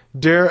I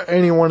dare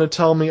anyone to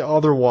tell me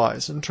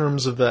otherwise in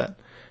terms of that.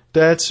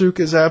 Datsyuk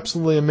is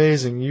absolutely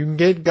amazing. You can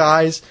get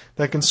guys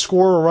that can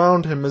score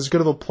around him as good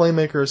of a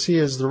playmaker as he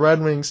is. The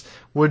Red Wings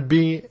would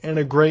be in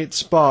a great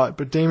spot.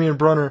 But Damian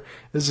Brunner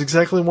is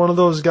exactly one of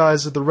those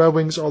guys that the Red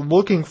Wings are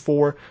looking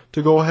for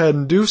to go ahead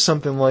and do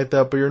something like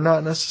that, but you're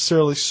not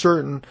necessarily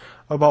certain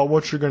about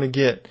what you're going to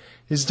get.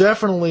 He's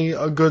definitely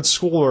a good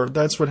scorer.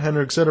 That's what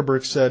Henrik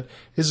Zetterberg said.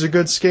 He's a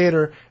good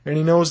skater, and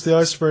he knows the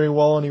ice very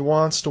well, and he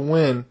wants to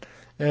win.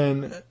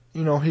 And,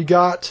 he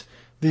got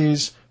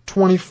these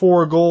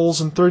 24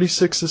 goals and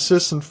 36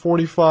 assists in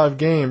 45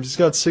 games. He's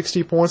got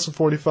 60 points in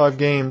 45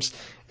 games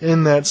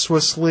in that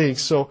Swiss league.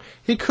 So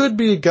he could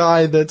be a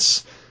guy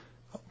that's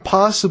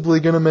possibly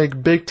going to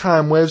make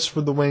big-time waves for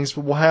the Wings,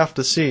 but we'll have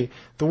to see.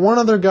 The one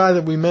other guy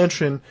that we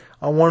mentioned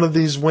on one of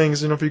these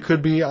wings, and if he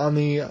could be on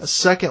the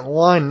second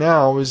line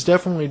now, is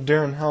definitely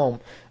Darren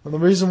Helm. And the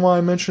reason why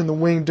I mentioned the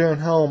wing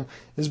Darren Helm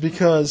is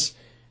because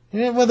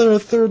whether a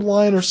third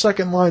line or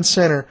second line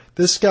center,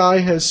 this guy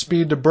has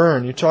speed to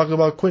burn. You talk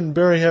about Quentin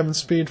Berry having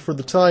speed for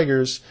the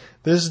Tigers.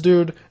 This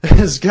dude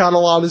has got a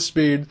lot of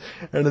speed,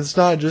 and it's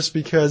not just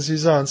because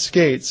he's on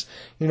skates.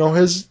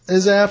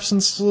 His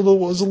absence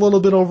was a little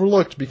bit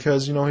overlooked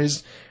because,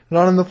 he's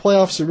not in the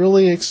playoffs. It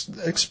really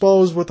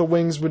exposed what the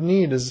Wings would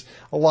need is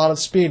a lot of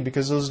speed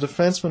because those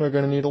defensemen are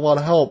going to need a lot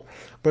of help.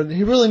 But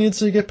he really needs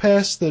to get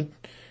past the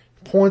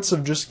points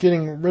of just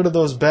getting rid of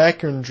those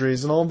back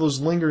injuries and all those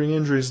lingering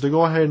injuries to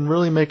go ahead and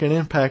really make an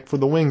impact for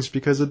the Wings,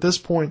 because at this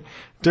point,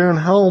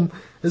 Darren Helm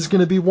is going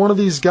to be one of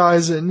these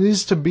guys that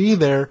needs to be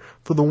there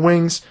for the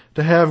Wings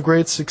to have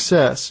great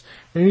success.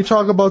 And you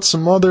talk about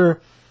some other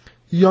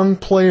young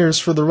players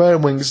for the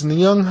Red Wings, and the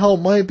young help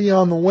might be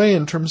on the way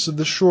in terms of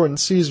the shortened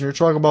season. You're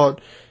talking about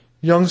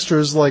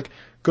youngsters like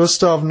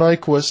Gustav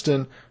Nyquist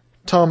and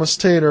Thomas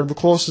Tatar, the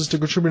closest to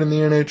contributing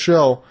in the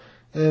NHL.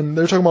 And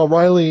they're talking about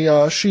Riley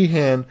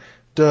Sheehan,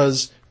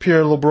 does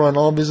Pierre LeBrun,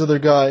 all these other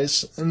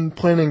guys, and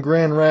playing in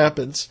Grand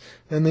Rapids.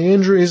 And the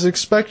injury is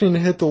expecting to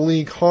hit the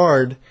league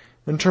hard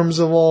in terms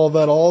of all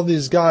that. All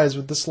these guys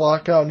with this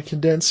lockout and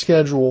condensed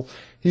schedule,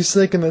 he's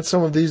thinking that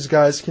some of these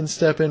guys can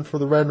step in for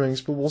the Red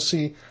Wings, but we'll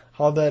see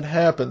how that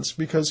happens.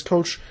 Because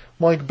Coach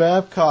Mike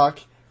Babcock,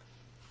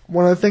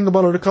 when I think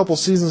about it a couple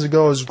seasons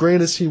ago, as great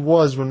as he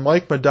was when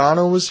Mike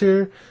Modano was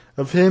here,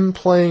 of him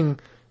playing,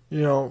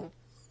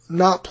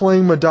 not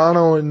playing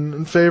Modano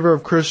in favor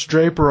of Chris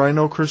Draper. I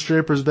know Chris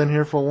Draper's been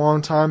here for a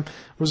long time.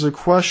 It was a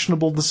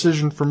questionable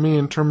decision for me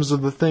in terms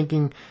of the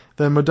thinking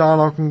that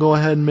Modano can go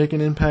ahead and make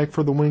an impact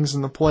for the Wings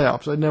in the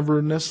playoffs. I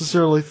never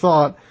necessarily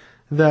thought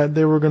that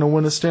they were going to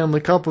win a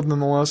Stanley Cup within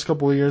the last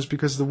couple of years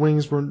because the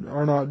Wings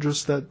are not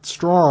just that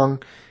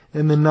strong.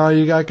 And then now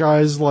you got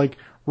guys like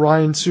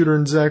Ryan Suter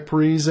and Zach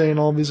Parise and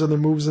all these other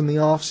moves in the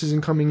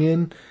offseason coming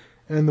in,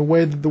 and the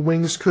way that the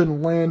Wings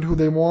couldn't land who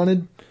they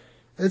wanted.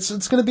 It's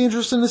going to be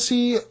interesting to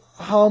see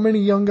how many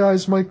young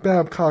guys Mike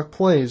Babcock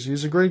plays.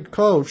 He's a great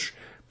coach,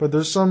 but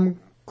there's some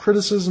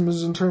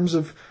criticisms in terms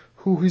of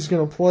who he's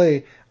going to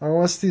play.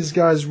 Unless these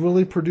guys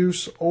really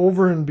produce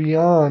over and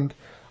beyond,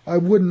 I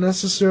wouldn't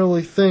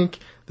necessarily think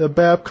that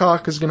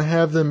Babcock is going to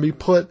have them be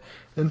put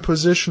in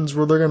positions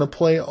where they're going to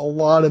play a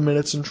lot of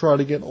minutes and try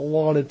to get a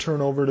lot of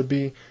turnover to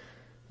be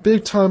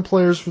big-time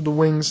players for the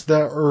Wings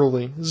that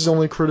early. This is the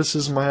only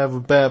criticism I have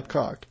of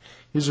Babcock.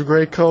 He's a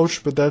great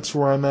coach, but that's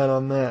where I'm at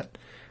on that.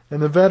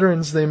 And the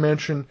veterans they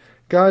mentioned,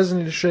 guys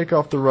need to shake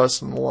off the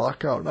rust in the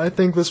lockout. I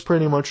think this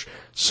pretty much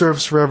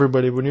serves for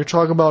everybody. When you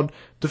talk about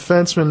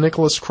defenseman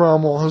Nicholas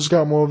Cromwell, who's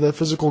got more of that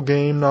physical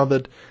game now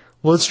that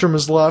Lidstrom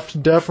is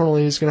left,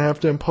 definitely he's going to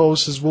have to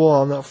impose his will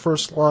on that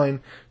first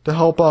line to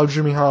help out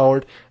Jimmy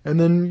Howard. And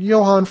then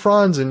Johan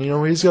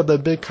Franzen, he's got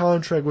that big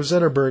contract with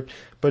Zetterberg.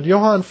 But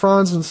Johan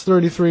Franzen's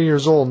 33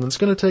 years old, and it's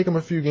going to take him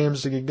a few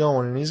games to get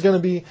going. And he's going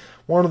to be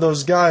one of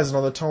those guys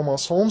now that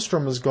Tomas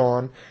Holmstrom is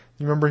gone.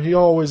 Remember, he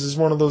always is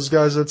one of those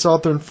guys that's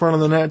out there in front of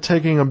the net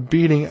taking a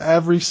beating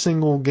every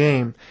single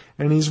game.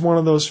 And he's one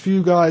of those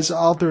few guys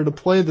out there to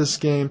play this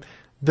game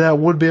that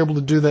would be able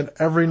to do that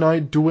every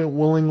night, do it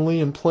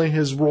willingly, and play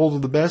his role to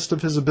the best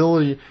of his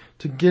ability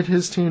to get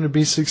his team to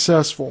be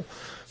successful.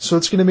 So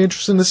it's going to be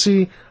interesting to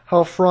see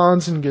how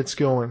Franzen gets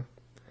going.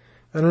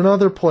 And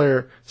another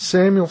player,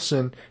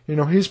 Samuelson,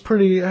 he's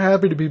pretty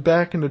happy to be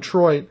back in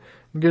Detroit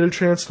and get a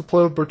chance to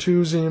play with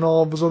Bertuzzi and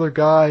all of his other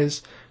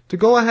guys to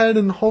go ahead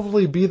and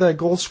hopefully be that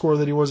goal scorer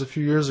that he was a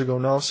few years ago.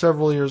 Now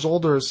several years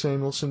older as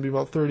Samuelson, be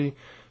about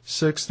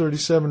 36,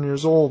 37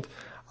 years old.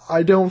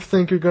 I don't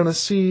think you're going to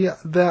see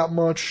that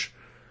much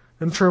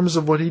in terms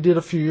of what he did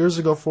a few years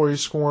ago before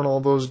he's scoring all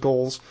those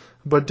goals.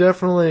 But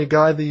definitely a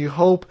guy that you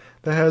hope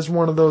that has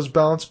one of those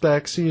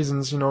bounce-back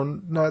seasons.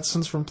 Not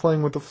since from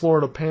playing with the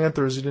Florida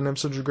Panthers, he didn't have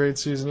such a great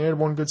season. He had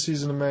one good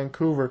season in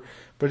Vancouver.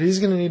 But he's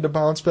going to need to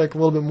bounce back a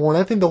little bit more.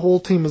 And I think the whole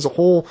team as a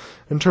whole,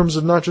 in terms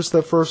of not just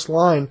that first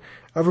line,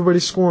 everybody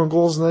scoring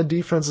goals in that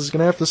defense is going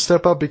to have to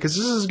step up because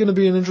this is going to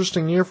be an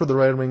interesting year for the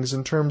Red Wings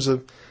in terms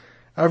of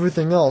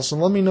everything else.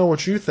 And let me know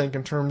what you think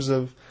in terms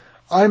of,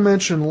 I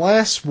mentioned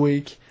last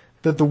week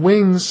that the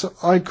Wings,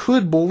 I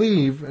could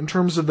believe, in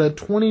terms of that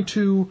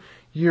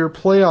 22-year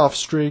playoff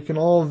streak and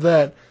all of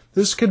that,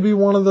 this could be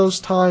one of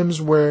those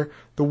times where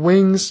the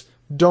Wings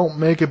don't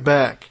make it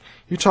back.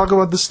 You talk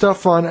about the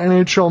stuff on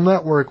NHL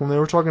Network when they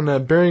were talking to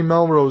Barry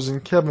Melrose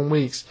and Kevin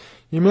Weeks.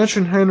 You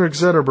mentioned Henrik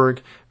Zetterberg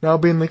now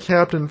being the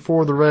captain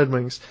for the Red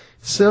Wings.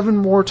 7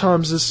 more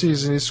times this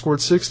season he's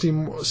scored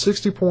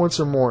 60 points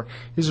or more.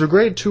 He's a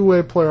great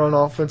two-way player on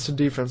offense and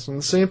defense. And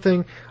the same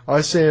thing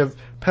I say of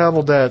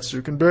Pavel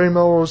Datsyuk. And Barry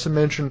Melrose had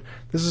mentioned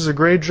this is a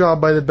great job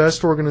by the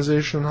best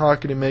organization in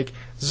hockey to make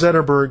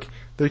Zetterberg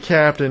the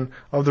captain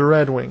of the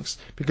Red Wings.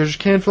 Because you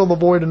can't fill the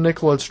void of Nick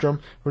Lidstrom,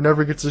 who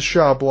never gets his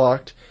shot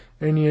blocked.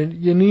 And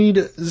you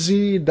need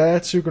Z,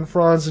 Datsyuk, and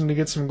Franzen to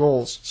get some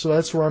goals. So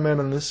that's where I'm at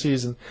on this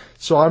season.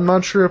 So I'm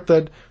not sure if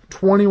that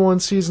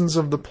 21 seasons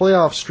of the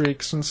playoff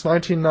streak since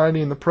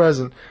 1990 and the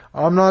present,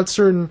 I'm not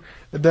certain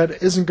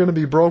that isn't going to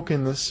be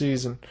broken this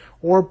season.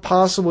 Or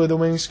possibly the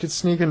Wings could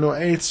sneak into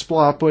an 8th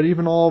spot, but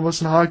even all of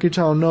us in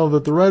Hockeytown know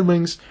that the Red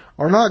Wings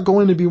are not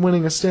going to be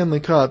winning a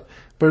Stanley Cup,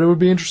 but it would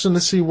be interesting to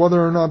see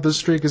whether or not this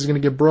streak is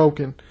going to get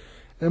broken.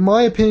 In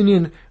my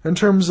opinion, in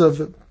terms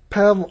of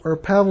Pavel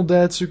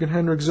Datsyuk and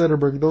Henrik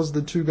Zetterberg, those are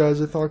the two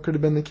guys I thought could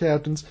have been the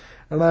captains,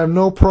 and I have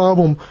no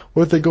problem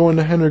with it going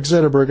to Henrik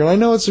Zetterberg. And I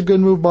know it's a good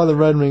move by the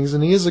Red Wings,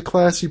 and he is a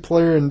classy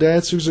player, and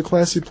Datsyuk's a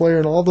classy player,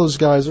 and all those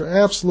guys are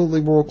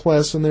absolutely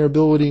world-class in their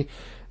ability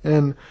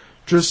and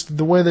just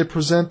the way they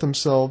present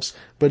themselves.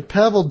 But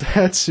Pavel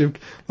Datsyuk,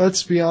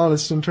 let's be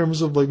honest, in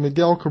terms of like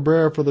Miguel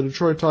Cabrera for the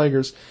Detroit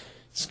Tigers,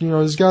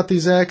 he's got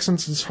these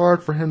accents, it's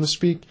hard for him to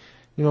speak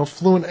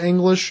fluent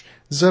English.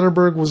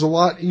 Zetterberg was a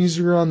lot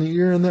easier on the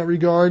ear in that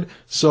regard,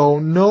 so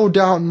no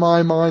doubt in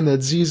my mind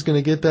that Z's going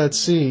to get that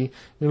C.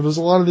 There's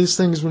a lot of these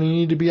things when you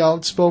need to be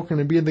outspoken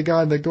and be the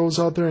guy that goes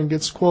out there and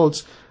gets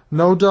quotes.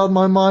 No doubt in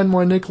my mind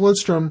why Nick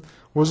Lidstrom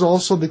was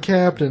also the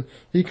captain.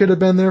 He could have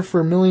been there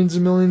for millions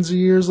and millions of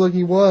years like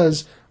he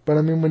was, but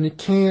when you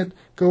can't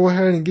go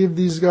ahead and give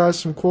these guys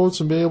some quotes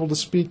and be able to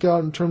speak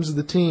out in terms of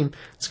the team,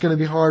 it's going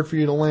to be hard for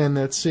you to land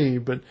that C.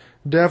 But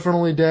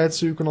definitely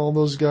Datsyuk and all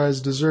those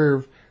guys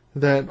deserve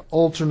that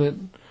alternate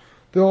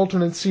the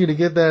alternate C to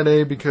get that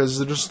A because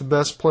they're just the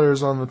best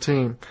players on the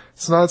team.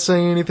 It's not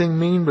saying anything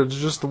mean, but it's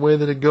just the way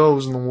that it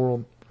goes in the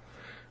world.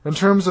 In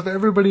terms of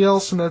everybody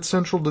else in that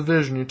Central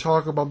Division, you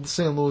talk about the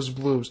St. Louis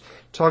Blues,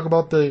 talk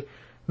about the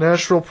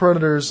Nashville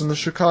Predators and the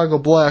Chicago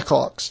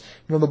Blackhawks.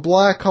 The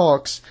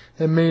Blackhawks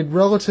have made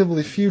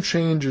relatively few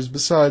changes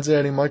besides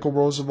adding Michael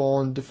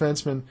Roosevelt and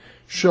defenseman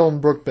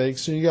Sheldon Brookbank,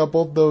 so you got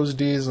both those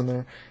Ds in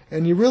there.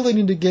 And you really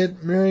need to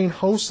get Marian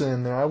Hossa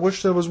in there. I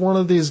wish there was one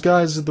of these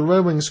guys that the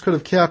Red Wings could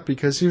have kept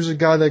because he was a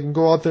guy that can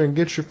go out there and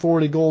get you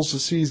 40 goals a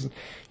season.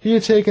 He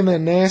had taken that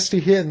nasty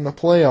hit in the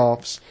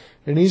playoffs,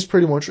 and he's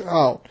pretty much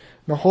out.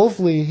 Now,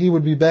 hopefully he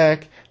would be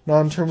back,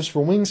 not in terms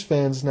for Wings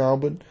fans now,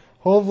 but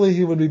hopefully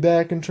he would be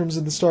back in terms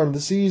of the start of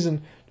the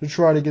season to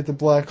try to get the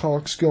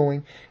Blackhawks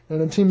going.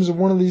 And in terms of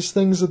one of these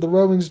things that the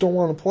Red Wings don't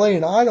want to play,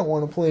 and I don't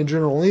want to play in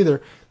general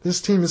either,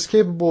 this team is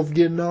capable of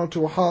getting out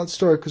to a hot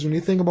start, because when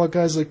you think about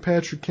guys like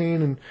Patrick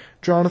Kane and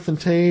Jonathan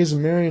Toews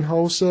and Marian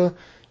Hossa,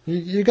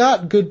 you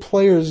got good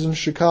players in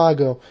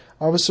Chicago.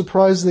 I was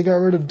surprised they got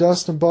rid of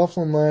Dustin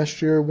Byfuglien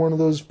last year, one of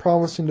those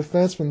promising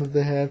defensemen that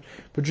they had,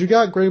 but you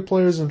got great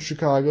players in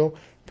Chicago.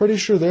 Pretty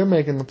sure they're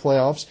making the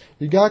playoffs.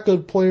 You got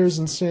good players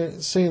in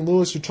St.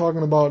 Louis. You're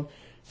talking about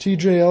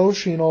TJ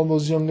Oshie and all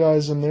those young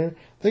guys in there.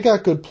 They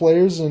got good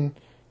players, and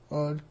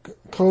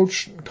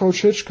Coach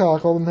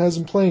Hitchcock, all of them has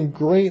them playing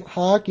great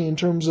hockey in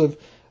terms of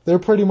they'll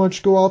pretty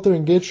much go out there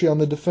and get you on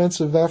the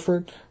defensive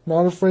effort,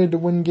 not afraid to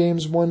win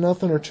games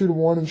 1-0 or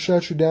 2-1 and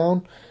shut you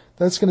down.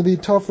 That's going to be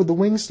tough for the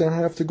Wings to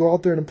have to go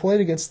out there and play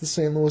against the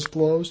St. Louis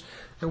Blues.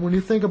 And when you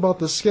think about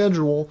the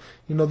schedule,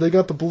 they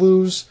got the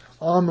Blues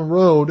on the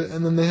road,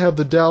 and then they have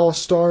the Dallas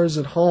Stars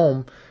at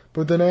home.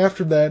 But then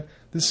after that,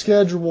 the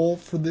schedule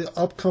for the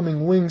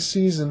upcoming Wings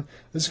season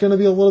is going to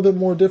be a little bit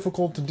more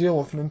difficult to deal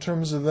with. And in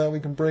terms of that, we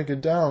can break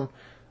it down.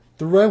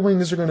 The Red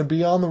Wings are going to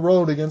be on the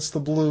road against the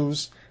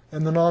Blues,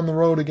 and then on the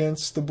road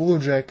against the Blue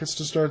Jackets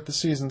to start the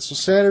season. So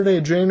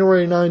Saturday,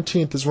 January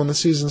 19th is when the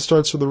season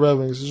starts for the Red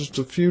Wings. It's just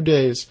a few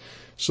days.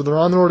 So they're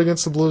on the road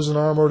against the Blues and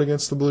on the road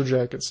against the Blue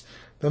Jackets.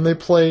 Then they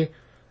play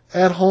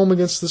at home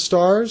against the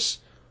Stars,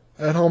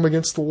 at home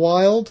against the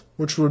Wild,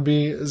 which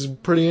is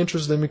pretty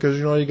interesting because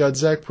you got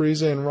Zach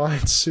Parise and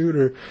Ryan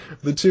Suter,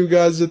 the two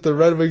guys that the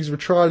Red Wings were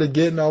trying to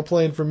get now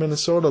playing for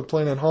Minnesota,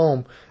 playing at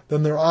home.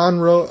 Then they're on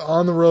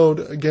the road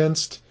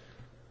against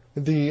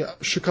the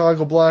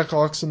Chicago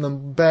Blackhawks and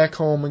then back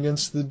home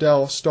against the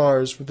Dallas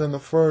Stars within the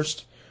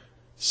first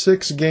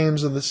 6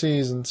 games of the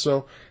season.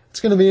 So it's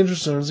going to be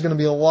interesting. There's going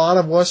to be a lot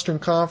of Western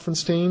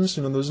Conference teams.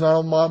 There's not a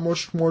lot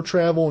much more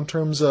travel in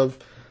terms of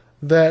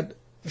that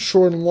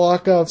shortened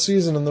lockout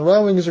season, and the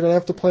Red Wings are going to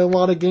have to play a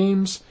lot of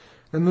games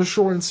in this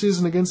shortened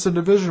season against the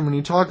division. When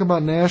you talk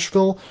about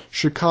Nashville,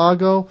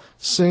 Chicago,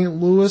 St.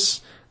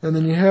 Louis, and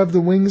then you have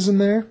the Wings in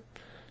there,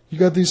 you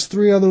got these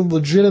 3 other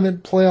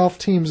legitimate playoff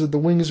teams that the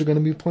Wings are going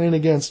to be playing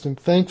against, and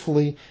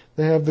thankfully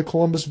they have the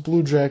Columbus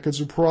Blue Jackets,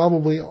 who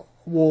probably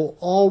will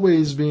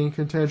always be in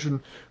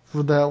contention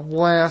for that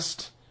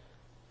last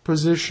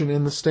position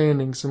in the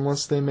standings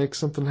unless they make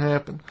something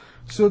happen.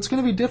 So it's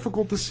going to be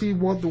difficult to see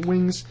what the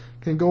Wings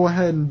can go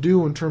ahead and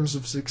do in terms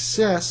of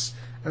success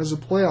as a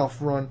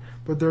playoff run,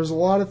 but there's a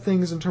lot of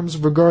things in terms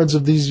of regards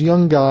of these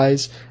young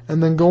guys,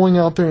 and then going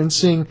out there and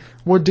seeing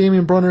what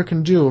Damian Brunner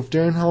can do, if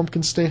Darren Helm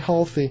can stay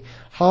healthy,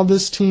 how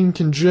this team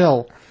can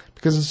gel,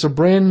 because it's a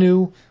brand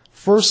new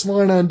first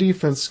line on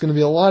defense. It's going to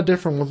be a lot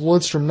different with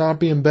Lidstrom not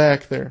being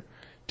back there.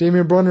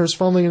 Damian Brunner is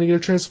finally going to get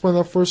a chance to play on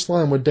that first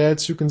line with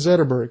Datsuk and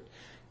Zetterberg,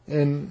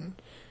 and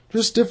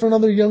just different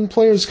other young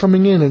players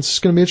coming in. It's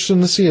going to be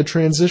interesting to see a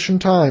transition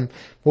time.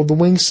 Will the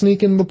Wings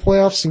sneak into the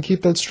playoffs and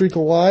keep that streak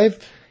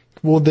alive?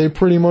 Will they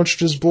pretty much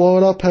just blow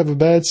it up, have a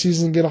bad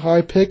season, get a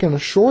high pick, and a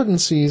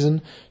shortened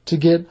season to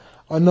get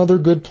another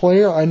good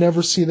player? I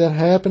never see that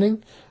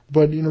happening.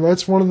 But,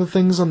 that's one of the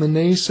things on the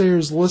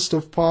naysayers list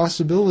of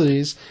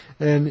possibilities.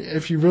 And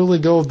if you really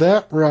go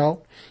that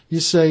route, you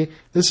say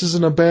this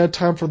isn't a bad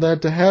time for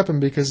that to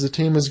happen because the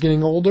team is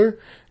getting older.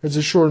 It's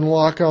a shortened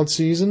lockout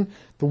season.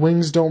 The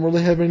Wings don't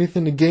really have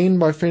anything to gain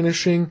by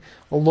finishing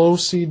a low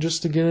seed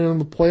just to get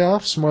into the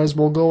playoffs. Might as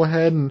well go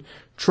ahead and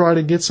try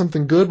to get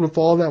something good with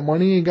all that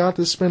money you got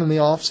to spend in the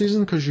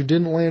offseason because you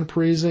didn't land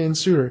Parise and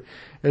Suter.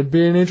 It'd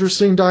be an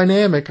interesting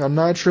dynamic. I'm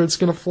not sure it's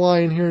going to fly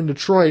in here in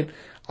Detroit.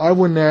 I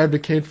wouldn't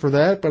advocate for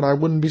that, but I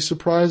wouldn't be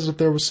surprised if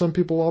there was some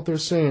people out there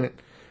saying it.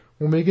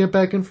 When we get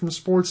back in from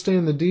Sports Day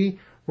in the D,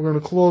 we're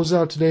going to close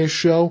out today's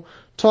show,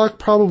 talk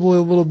probably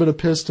a little bit of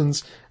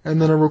Pistons,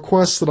 and then a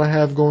request that I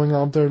have going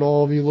out there to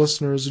all of you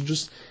listeners, and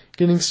just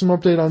getting some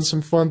update on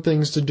some fun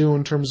things to do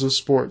in terms of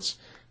sports.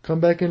 Come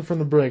back in from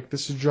the break.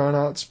 This is John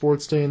Ott,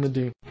 Sports Day in the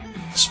D.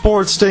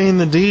 Sports Day in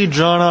the D,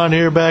 John Ott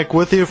here back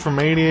with you from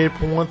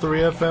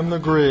 88.13 FM The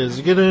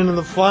Grizz. Getting into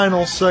the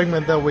final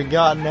segment that we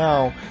got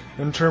now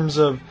in terms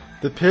of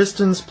the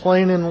Pistons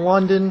playing in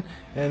London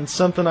and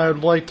something I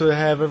would like to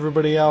have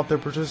everybody out there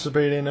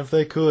participate in if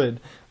they could.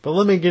 But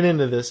let me get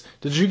into this.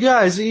 Did you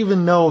guys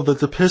even know that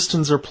the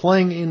Pistons are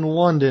playing in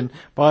London?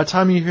 By the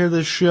time you hear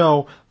this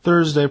show,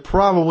 Thursday,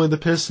 probably the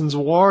Pistons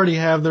will already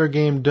have their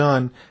game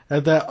done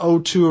at that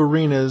O2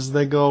 Arena as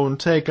they go and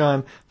take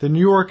on the New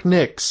York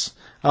Knicks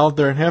out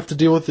there and have to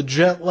deal with the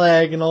jet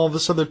lag and all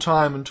this other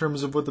time in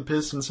terms of what the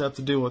Pistons have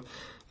to deal with.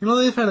 You know,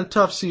 they've had a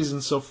tough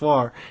season so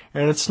far,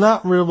 and it's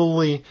not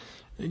really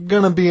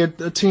going to be a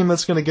team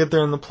that's going to get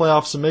there in the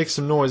playoffs and make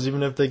some noise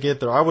even if they get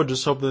there. I would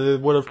just hope that they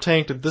would have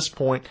tanked at this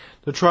point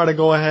to try to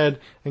go ahead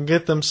and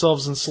get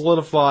themselves and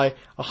solidify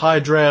a high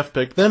draft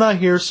pick. Then I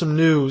hear some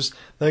news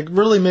that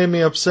really made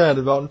me upset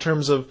about in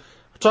terms of,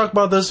 I talked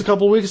about this a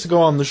couple of weeks ago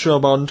on the show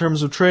about in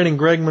terms of trading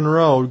Greg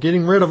Monroe,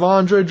 getting rid of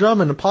Andre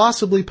Drummond, and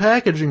possibly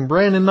packaging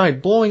Brandon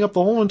Knight, blowing up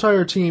the whole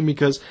entire team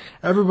because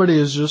everybody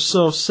is just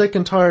so sick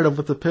and tired of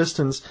what the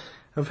Pistons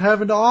of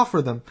having to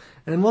offer them.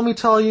 And let me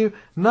tell you,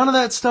 none of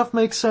that stuff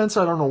makes sense.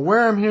 I don't know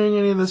where I'm hearing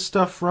any of this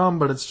stuff from,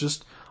 but it's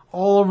just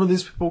all over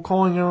these people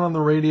calling in on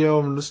the radio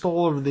and just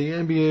all over the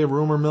NBA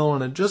rumor mill,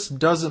 and it just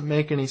doesn't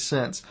make any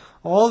sense.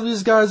 All of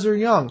these guys are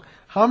young.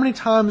 How many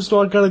times do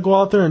I gotta go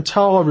out there and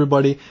tell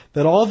everybody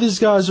that all these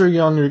guys are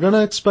young, you're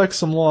gonna expect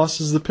some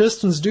losses? The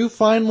Pistons do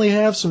finally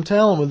have some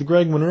talent with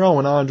Greg Monroe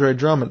and Andre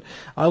Drummond.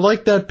 I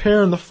like that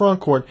pair in the front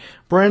court.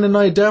 Brandon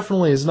Knight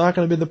definitely is not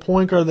going to be the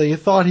point guard that you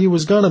thought he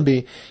was going to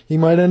be. He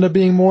might end up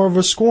being more of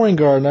a scoring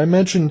guard. And I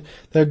mentioned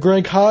that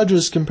Greg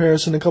Hodges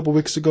comparison a couple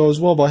weeks ago as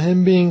well, about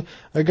him being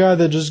a guy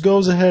that just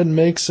goes ahead and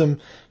makes some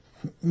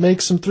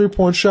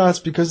 3-point shots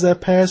because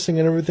that passing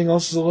and everything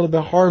else is a little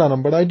bit hard on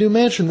him. But I do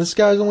mention this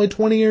guy's only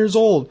 20 years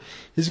old.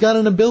 He's got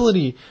an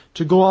ability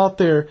to go out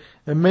there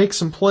and make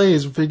some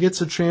plays if he gets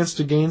a chance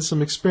to gain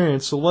some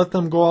experience. So let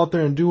them go out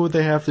there and do what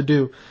they have to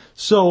do.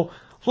 So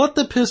let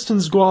the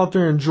Pistons go out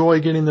there and enjoy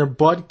getting their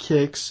butt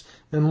kicks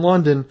in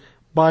London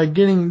by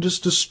getting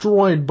just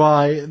destroyed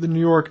by the New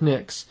York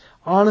Knicks.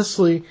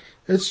 Honestly,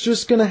 it's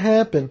just going to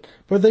happen.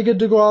 But they get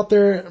to go out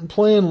there and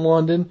play in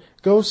London,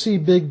 go see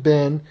Big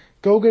Ben,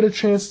 go get a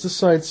chance to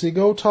sightsee,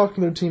 go talk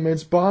to their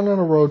teammates, bond on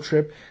a road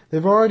trip.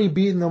 They've already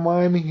beaten the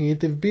Miami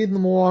Heat. They've beaten the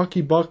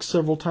Milwaukee Bucks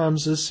several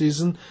times this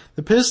season.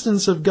 The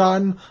Pistons have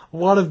gotten a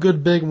lot of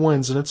good big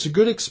wins, and it's a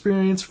good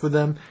experience for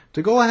them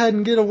to go ahead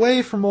and get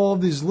away from all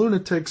of these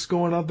lunatics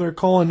going out there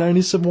calling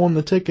 97-1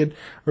 the ticket,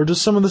 or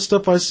just some of the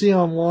stuff I see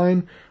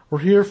online or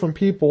hear from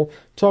people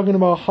talking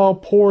about how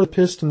poor the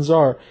Pistons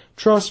are.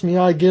 Trust me,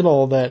 I get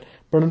all that.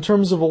 But in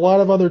terms of a lot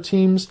of other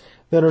teams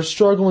that are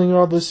struggling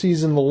all this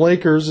season, the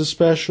Lakers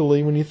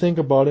especially, when you think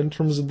about it, in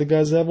terms of the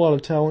guys that have a lot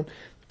of talent,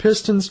 the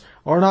Pistons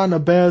are not in a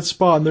bad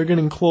spot, and they're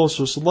getting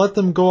closer. So let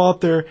them go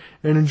out there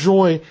and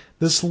enjoy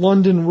this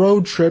London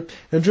road trip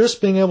and just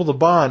being able to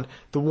bond.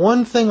 The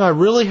one thing I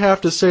really have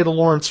to say to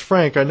Lawrence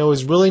Frank, I know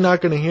he's really not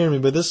going to hear me,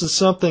 but this is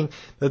something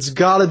that's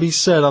got to be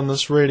said on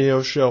this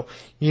radio show.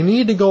 You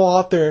need to go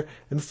out there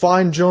and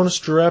find Jonas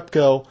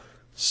Jerebko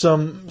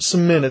some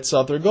minutes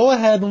out there. Go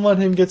ahead and let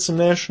him get some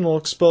national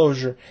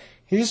exposure.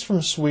 He's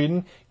from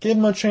Sweden. Give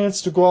him a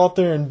chance to go out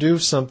there and do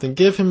something.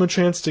 Give him a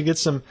chance to get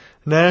some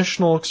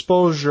national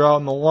exposure out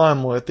in the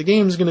limelight. The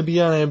game's going to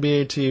be on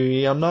NBA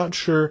TV. I'm not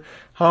sure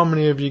how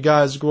many of you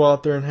guys go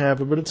out there and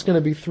have it, but it's going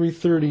to be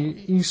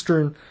 3:30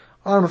 Eastern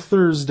on a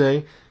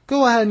Thursday.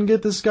 Go ahead and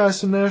get this guy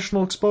some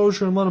national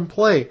exposure and let him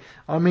play.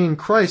 I mean,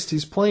 Christ,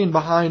 he's playing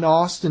behind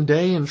Austin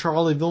Day and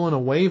Charlie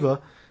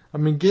Villanueva. I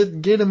mean,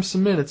 get him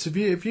some minutes.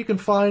 If you can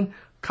find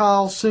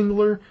Kyle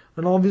Singler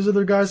and all these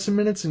other guys some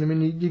minutes, and I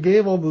mean, you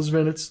gave all those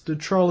minutes to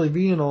Charlie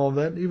V and all of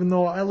that, even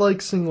though I like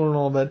Singler and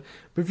all that.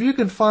 But if you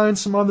can find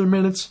some other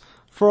minutes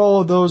for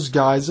all of those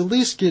guys, at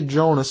least get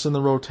Jonas in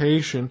the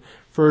rotation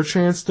for a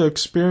chance to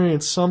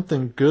experience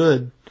something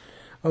good.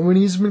 I mean,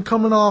 he's been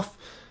coming off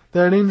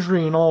that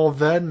injury and all of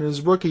that, and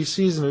his rookie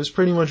season is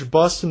pretty much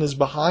busting his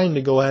behind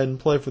to go ahead and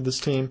play for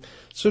this team.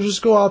 So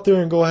just go out there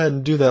and go ahead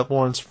and do that,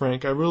 Lawrence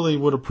Frank. I really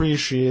would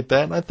appreciate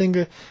that, and I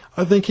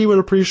think he would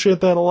appreciate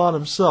that a lot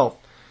himself.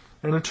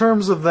 And in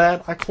terms of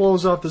that, I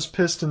close out this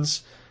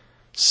Pistons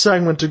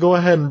segment to go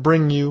ahead and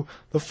bring you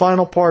the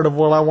final part of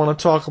what I want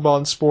to talk about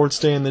in Sports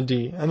Day in the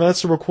D, and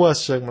that's the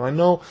request segment. I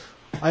know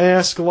I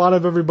ask a lot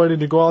of everybody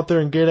to go out there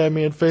and get at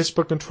me at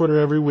Facebook and Twitter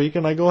every week,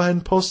 and I go ahead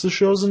and post the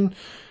shows and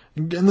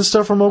the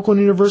stuff from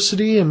Oakland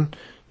University and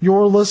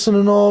your listen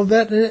and all of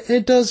that.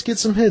 It does get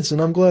some hits,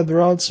 and I'm glad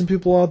there are some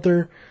people out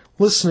there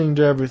listening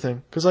to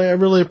everything, because I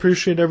really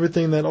appreciate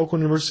everything that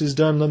Oakland University has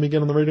done. Let me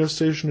get on the radio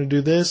station to do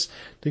this,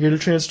 to get a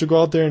chance to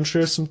go out there and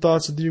share some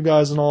thoughts with you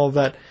guys and all of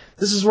that.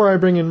 This is where I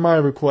bring in my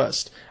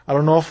request. I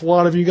don't know if a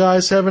lot of you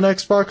guys have an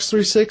Xbox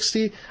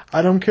 360.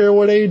 I don't care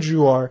what age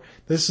you are.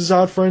 This is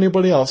out for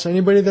anybody else.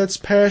 Anybody that's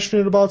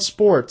passionate about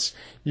sports.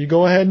 You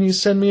go ahead and you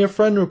send me a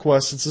friend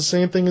request. It's the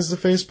same thing as the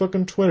Facebook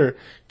and Twitter.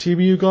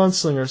 TBU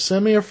Gunslinger.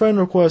 Send me a friend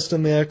request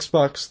on the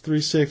Xbox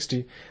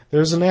 360.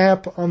 There's an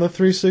app on the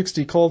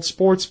 360 called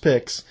Sports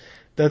Picks.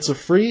 That's a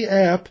free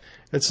app.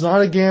 It's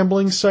not a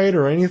gambling site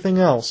or anything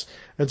else.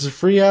 It's a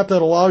free app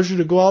that allows you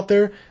to go out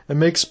there and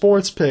make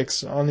sports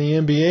picks on the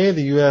NBA,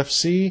 the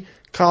UFC,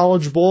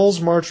 college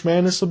bowls, March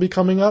Madness will be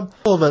coming up,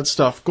 all of that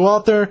stuff. Go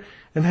out there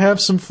and have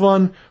some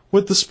fun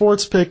with the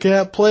Sports Pick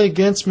app, play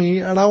against me,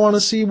 and I want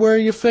to see where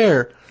you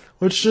fare.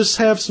 Let's just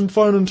have some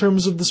fun in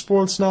terms of the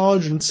sports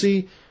knowledge and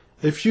see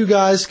if you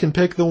guys can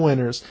pick the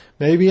winners.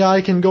 Maybe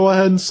I can go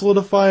ahead and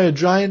solidify a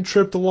giant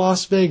trip to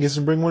Las Vegas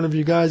and bring one of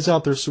you guys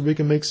out there so we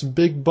can make some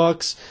big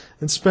bucks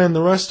and spend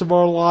the rest of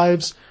our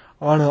lives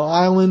on an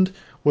island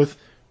with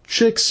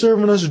chicks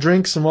serving us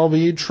drinks and while we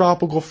eat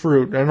tropical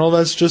fruit. I know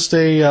that's just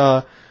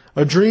a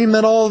dream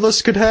that all of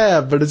us could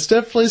have, but it's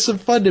definitely some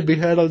fun to be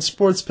had on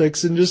Sports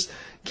Picks. And just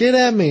get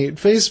at me,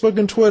 Facebook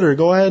and Twitter.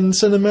 Go ahead and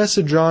send a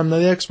message on the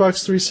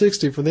Xbox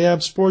 360 for the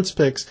app Sports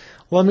Picks.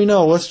 Let me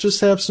know. Let's just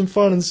have some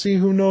fun and see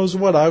who knows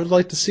what. I would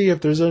like to see if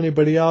there's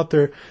anybody out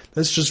there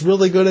that's just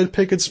really good at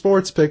picking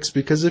sports picks,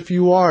 because if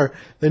you are,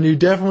 then you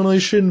definitely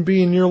shouldn't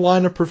be in your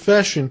line of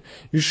profession.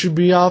 You should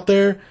be out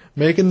there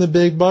making the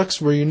big bucks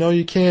where you know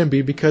you can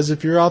be, because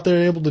if you're out there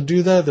able to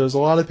do that, there's a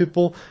lot of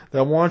people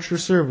that want your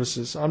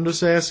services. I'm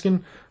just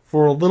asking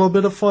for a little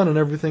bit of fun and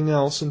everything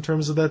else in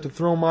terms of that to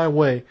throw my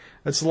way.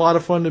 It's a lot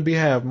of fun to be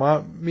had.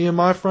 Me and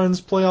my friends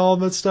play all of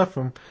that stuff,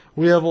 and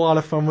we have a lot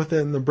of fun with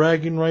it, and the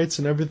bragging rights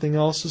and everything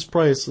else is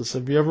priceless.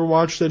 Have you ever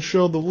watched that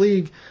show, The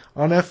League,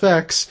 on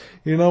FX?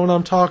 You know what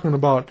I'm talking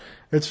about.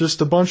 It's just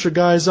a bunch of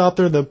guys out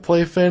there that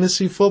play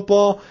fantasy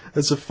football.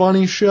 It's a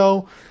funny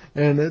show,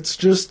 and it's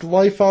just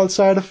life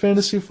outside of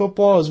fantasy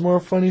football is more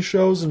funny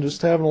shows and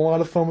just having a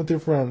lot of fun with your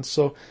friends.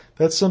 So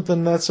that's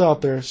something that's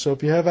out there. So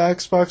if you have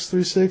Xbox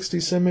 360,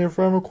 send me a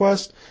friend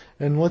request,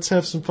 and let's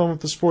have some fun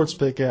with the Sports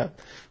Pick app.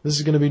 This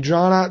is going to be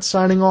John Ott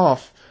signing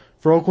off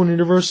for Oakland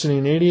University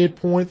and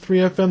 88.3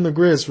 FM The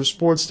Grizz for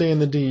Sports Day in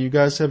the D. You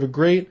guys have a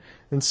great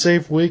and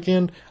safe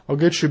weekend. I'll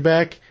get you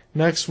back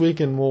next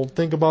week, and we'll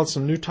think about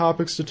some new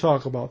topics to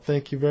talk about.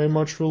 Thank you very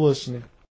much for listening.